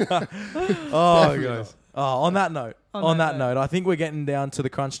 Oh, Definitely guys. Oh, on that note, On that note, I think we're getting down to the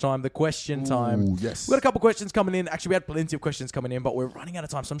crunch time, the question time. Ooh, yes. We've got a couple questions coming in. Actually, we had plenty of questions coming in, but we're running out of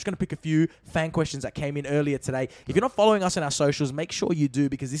time. So I'm just going to pick a few fan questions that came in earlier today. If you're not following us on our socials, make sure you do,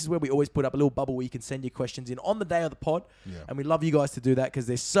 because this is where we always put up a little bubble where you can send your questions in on the day of the pod. Yeah. And we love you guys to do that because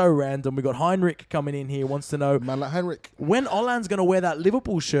they're so random. We got Heinrich coming in here, wants to know Man like Heinrich. when Olan's going to wear that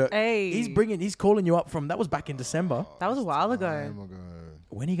Liverpool shirt. Hey. He's calling you up from, that was back in December. That was a while ago. Oh my God.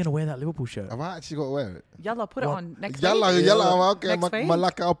 When are you going to wear that Liverpool shirt? Have I actually got to wear it? Yalla, put it What? on next Yalla, week. yalla. Okay, Next week? my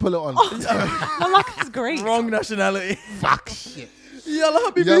luck, I'll pull it on. My luck is great. Wrong nationality. Fuck shit.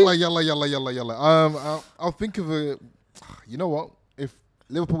 Yalla, habibi. Yalla. I'll think of a. You know what? If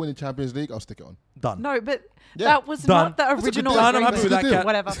Liverpool win the Champions League, I'll stick it on. Done. No, but Yeah. that was Done. not the That's a good original deal. Done, I'm agreement. happy with that, Kat.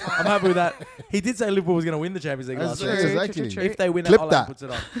 Whatever. I'm happy with that. He did say Liverpool was going to win the Champions League last That's year. it. Exactly. True. If they win Clip it, Olan that. puts it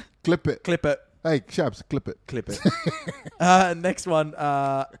on. Clip it. Clip it. Hey, Shabs, clip it. Clip it. Next one.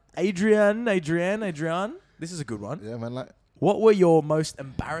 Adrian. This is a good one. Yeah, man. Like, What were your most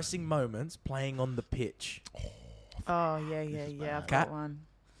embarrassing moments playing on the pitch? Oh, yeah. I've Kat? got one.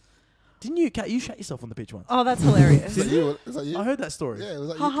 Didn't you, Kat, you shut yourself on the pitch once? Oh, that's hilarious. is that you? Is that you? I heard that story. Yeah, was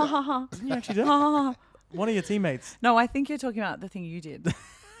that Ha you? ha ha ha. Didn't you actually do that? Ha, ha, ha. One of your teammates. No, I think you're talking about the thing you did.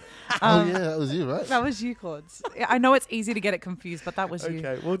 Oh yeah, that was you, right? That was you, Claude. I know it's easy to get it confused, but that was you.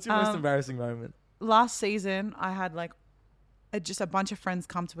 Okay, what's your most embarrassing moment? Last season, I had like just a bunch of friends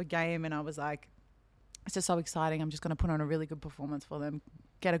come to a game, and I was like, "It's just so exciting! I'm just going to put on a really good performance for them,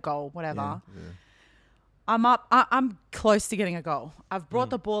 get a goal, whatever." Yeah. I'm up. I'm close to getting a goal. I've brought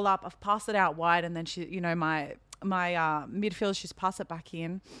the ball up. I've passed it out wide, and then my midfielder, she's passed it back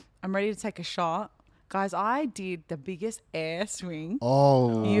in. I'm ready to take a shot. Guys, I did the biggest air swing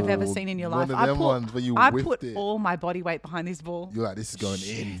you've ever seen in your life. One of them ones where you I whiffed put it. all my body weight behind this ball. You're like, this is going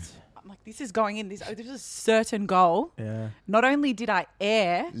in. I'm like, this is going in. This is a certain goal. Yeah. Not only did I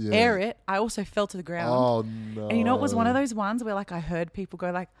air it, I also fell to the ground. Oh no! And you know, it was one of those ones where like I heard people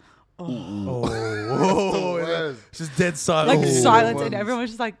go like, Oh, just dead silent. like silence, and everyone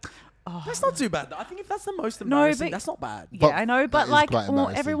was just like, That's not too bad, though. I think if that's the most No, embarrassing, but- that's not bad. yeah, But I know, that but is like quite well,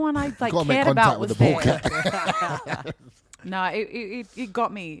 embarrassing. everyone I like gotta make cared contact about with was the ball, there. No, it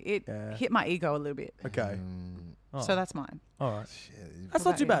got me. It hit my ego a little bit. Okay. So that's mine. All right. That's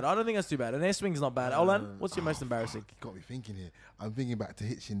What not too about bad. I don't think that's too bad. An air swing's not bad. Olan, what's your most embarrassing? Got me thinking here. I'm thinking back to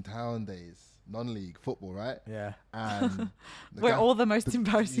Hitchin Town days, non-league football, right? Yeah. And We're all the most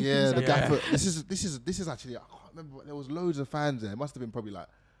embarrassing Yeah, things the ever. gaffer. This is actually. I can't remember. But there was loads of fans there. It must have been probably like,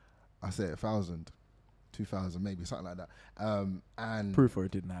 I say 1,000, 2,000, maybe something like that. And Proof or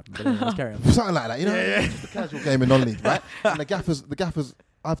it didn't happen. But anyway, let's carry on. something like that. You know, just a casual game in non-league, right? And the gaffers.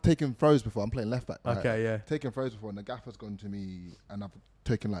 I've taken throws before. I'm playing left back. Right? Okay, yeah. Taken throws before, and the gaffer's gone to me, and I've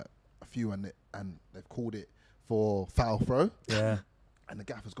taken like a few, and they've called it for foul throw. Yeah. And the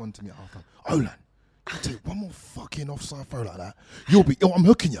gaffer's gone to me at half-time. Olan, you take one more fucking offside throw like that, I'm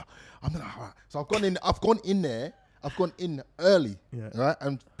hooking you. I'm like, all right. So I've gone in there. I've gone in early, right,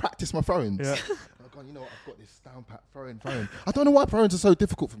 and practiced my throw-ins. Yeah. I've gone, you know what, I've got this down pat, throw-in. I don't know why throw-ins are so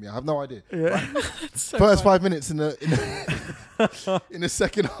difficult for me. I have no idea. Yeah. First 5 minutes in the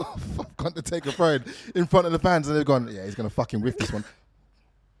second half, I've gone to take a throw-in in front of the fans, and they've gone, yeah, he's going to fucking whiff this one.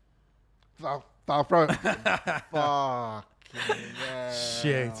 Foul throw. Fuck. Yeah.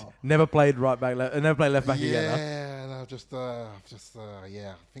 Shit. Never played right back. Never played left back again. Huh? Yeah, and I've just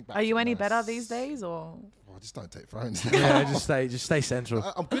think back Are to you any my better these days, or? Well, I just don't take throw-ins. Yeah, just stay central.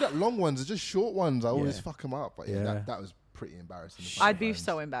 I'm good at long ones. It's just short ones. I always Yeah. fuck them up. But Yeah. that was pretty embarrassing. I'd be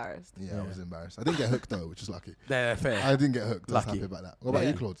so embarrassed. Yeah, I was embarrassed. I didn't get hooked though, which is lucky. Yeah, fair. I didn't get hooked. I was Lucky. happy about that. What about Yeah.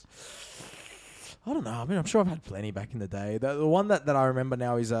 you, Claude? I don't know. I mean, I'm sure I've had plenty back in the day. The one that I remember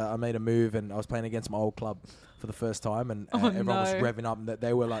now is I made a move and I was playing against my old club for the first time, and everyone was revving up. And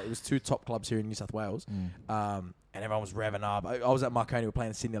they were like, it was two top clubs here in New South Wales, and everyone was revving up. I was at Marconi, we were playing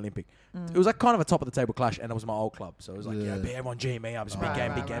at Sydney Olympic. It was like kind of a top of the table clash, and it was my old club, so it was like, everyone G me up. It's a big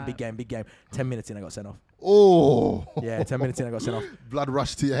game, big game, big game, big game. 10 minutes in, I got sent off. Oh. Yeah, 10 minutes in, I got sent off. Blood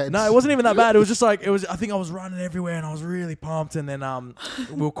rushed to your head. No, it wasn't even that bad. It was just like, I think I was running everywhere and I was really pumped. And then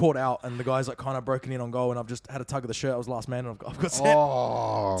we were caught out and the guy's like kind of broken in on goal and I've just had a tug of the shirt. I was last man and I've got sent.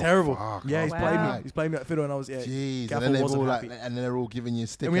 Oh, terrible. Fuck. Yeah, he's played me. Wow. He's played me at fiddle and I was, Jeez. Gaffer And then, wasn't happy. and then they're all giving you a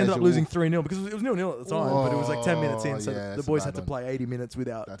stick. And we ended as up you losing walk. 3-0 because it was 0-0 at the time, but it was like 10 minutes in. So yeah, the that's boys a had bad to play 80 minutes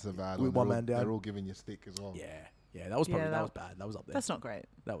without That's a bad with one. one man down. They're all giving you a stick as well. Yeah, that was probably Yeah, that was bad. That was up there. That's not great.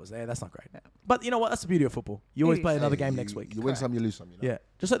 That was there. That's not great. Yeah. But you know what? That's the beauty of football. You always It play is. another game next week. You win some, you lose some. You know? Yeah,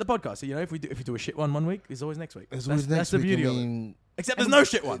 just like the podcast. So, if we do a shit one week, there's always next week. There's That's always next the week. beauty I of it. mean, Except there's no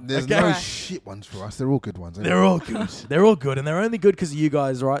shit one. there's okay? no shit ones for us. They're all good ones. They're all good. They're all good, and they're only good because of you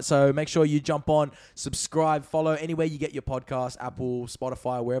guys, right? So make sure you jump on, subscribe, follow anywhere you get your podcast, Apple,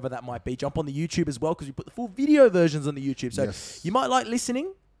 Spotify, wherever that might be. Jump on the YouTube as well because we put the full video versions on the YouTube. So you might like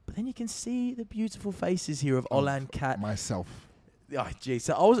listening, but then you can see the beautiful faces here of Olan, Kat, myself. Oh, geez.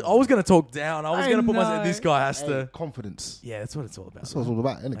 So I was going to talk down. I was going to put myself. This guy has to. Confidence. Yeah, that's what it's all about. That's what it's all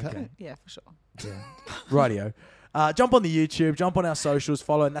about, isn't it, Kat? Okay. Yeah, for sure. Rightio. Jump on the YouTube, jump on our socials,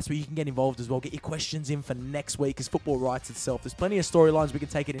 follow, and that's where you can get involved as well. Get your questions in for next week because football writes itself. There's plenty of storylines. We can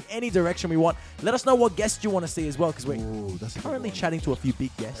take it in any direction we want. Let us know what guests you want to see as well because we're currently chatting to a few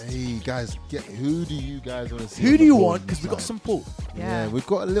big guests. Hey, guys, who do you guys want to see? Who do you want? Because we've got some pull. Yeah, we've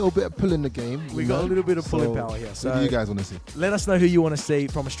got a little bit of pull in the game. We got a little bit of pulling power here. So who do you guys want to see? Let us know who you want to see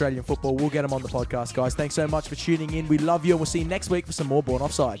from Australian football. We'll get them on the podcast, guys. Thanks so much for tuning in. We love you, and we'll see you next week for some more Born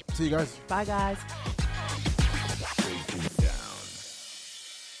Offside. See you guys. Bye, guys.